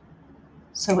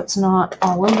so it's not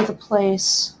all over the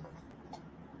place.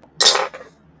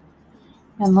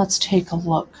 And let's take a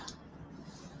look.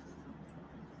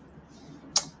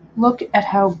 Look at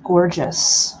how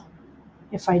gorgeous,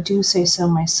 if I do say so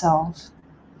myself.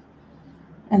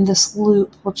 And this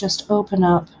loop will just open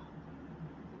up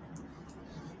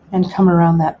and come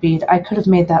around that bead. I could have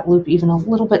made that loop even a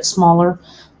little bit smaller,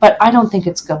 but I don't think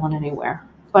it's going anywhere.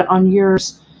 But on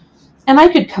yours, and I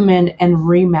could come in and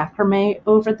re-macrame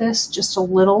over this just a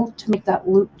little to make that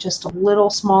loop just a little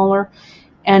smaller.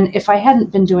 And if I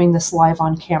hadn't been doing this live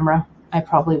on camera, I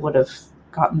probably would have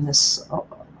gotten this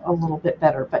a little bit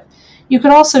better. But you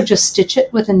could also just stitch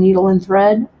it with a needle and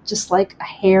thread, just like a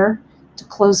hair to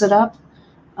close it up.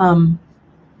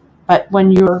 But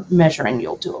when you're measuring,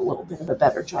 you'll do a little bit of a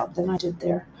better job than I did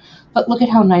there. But look at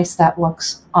how nice that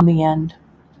looks on the end.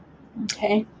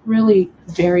 Okay, really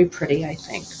very pretty, I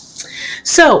think.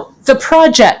 So the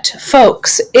project,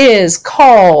 folks, is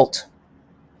called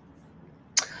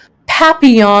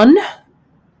Papillon.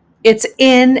 It's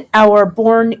in our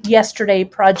Born Yesterday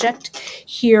project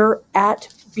here at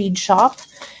Beadshop.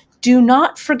 Do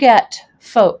not forget,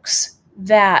 folks,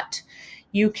 that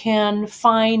you can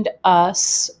find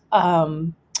us.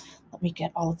 Let me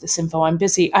get all of this info. I'm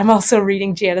busy. I'm also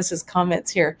reading Janice's comments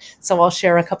here, so I'll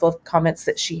share a couple of comments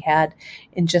that she had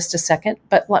in just a second.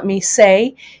 But let me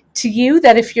say to you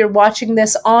that if you're watching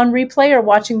this on replay or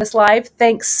watching this live,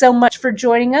 thanks so much for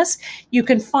joining us. You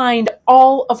can find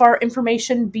all of our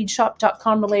information,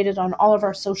 beadshop.com, related on all of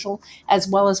our social, as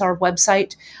well as our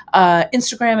website,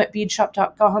 Instagram at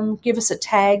beadshop.com. Give us a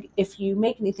tag if you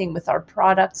make anything with our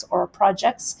products or our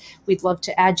projects. We'd love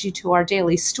to add you to our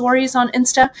daily stories on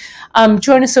Insta.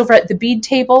 Join us over at the Bead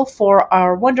Table for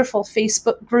our wonderful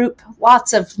Facebook group.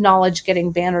 Lots of knowledge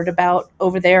getting bannered about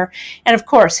over there. And of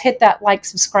course, hit that like,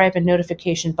 subscribe, and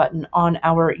notification button on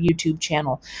our YouTube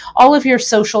channel. All of your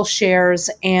social shares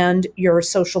and your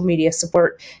social media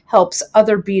support helps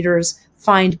other beaders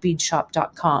find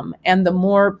beadshop.com. And the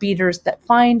more beaders that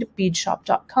find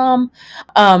beadshop.com,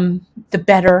 the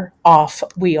better off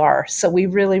we are. So we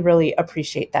really, really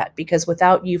appreciate that, because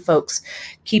without you folks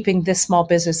keeping this small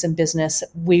business in business,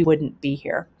 we wouldn't be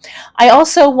here. I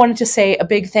also wanted to say a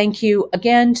big thank you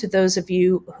again to those of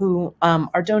you who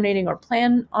are donating or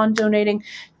plan on donating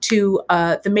to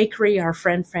the Macramé, our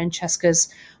friend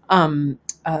Francesca's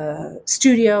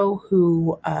studio,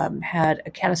 who had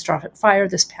a catastrophic fire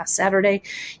this past Saturday.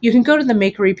 You can go to the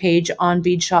Macramé page on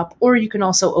Beadshop, or you can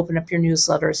also open up your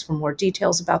newsletters for more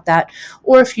details about that.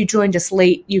 Or if you joined us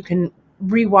late, you can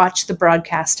rewatch the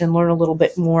broadcast and learn a little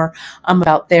bit more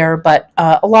about there. But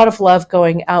a lot of love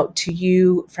going out to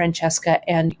you, Francesca,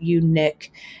 and you,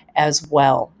 Nick, as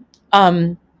well.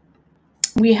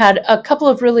 We had a couple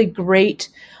of really great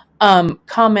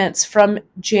comments from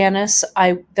Janice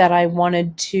that I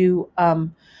wanted to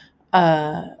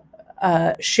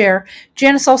share.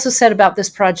 Janice also said about this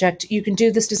project, you can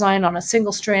do this design on a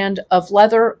single strand of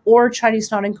leather or Chinese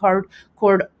knotting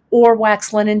cord or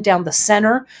wax linen down the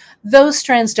center. Those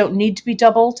strands don't need to be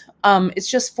doubled. It's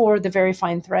just for the very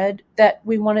fine thread that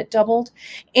we want it doubled.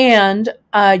 And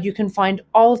you can find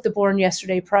all of the Born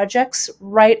Yesterday projects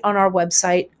right on our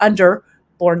website under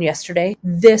Born Yesterday.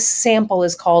 This sample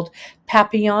is called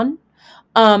Papillon.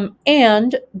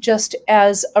 And just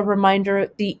as a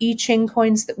reminder, the I Ching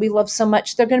coins that we love so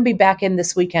much, they're going to be back in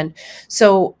this weekend.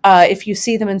 So if you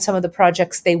see them in some of the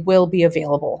projects, they will be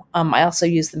available. I also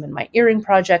use them in my earring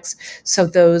projects, so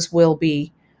those will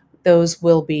be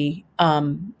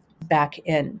back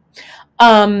in.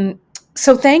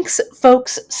 So thanks,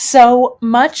 folks, so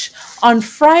much. On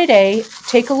Friday,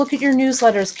 take a look at your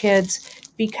newsletters, kids,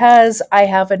 because I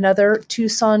have another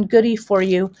Tucson goodie for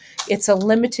you. It's a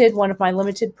limited, one of my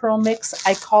limited pearl mix.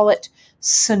 I call it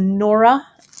Sonora,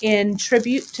 in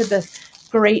tribute to the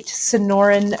great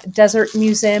Sonoran Desert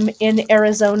Museum in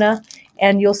Arizona.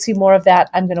 And you'll see more of that.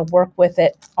 I'm going to work with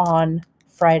it on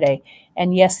Friday.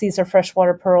 And yes, these are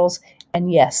freshwater pearls.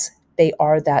 And yes, they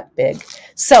are that big.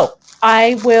 So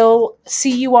I will see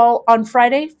you all on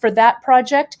Friday for that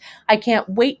project. I can't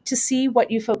wait to see what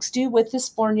you folks do with this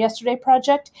Born Yesterday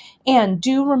project. And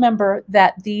do remember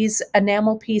that these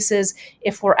enamel pieces,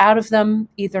 if we're out of them,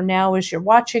 either now as you're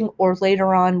watching or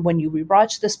later on when you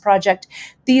rewatch this project,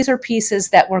 these are pieces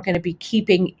that we're going to be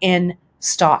keeping in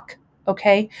stock.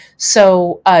 Okay,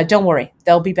 so don't worry,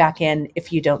 they'll be back in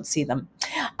if you don't see them.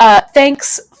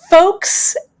 Thanks,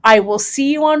 folks. I will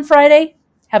see you on Friday.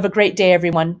 Have a great day,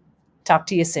 everyone. Talk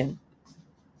to you soon.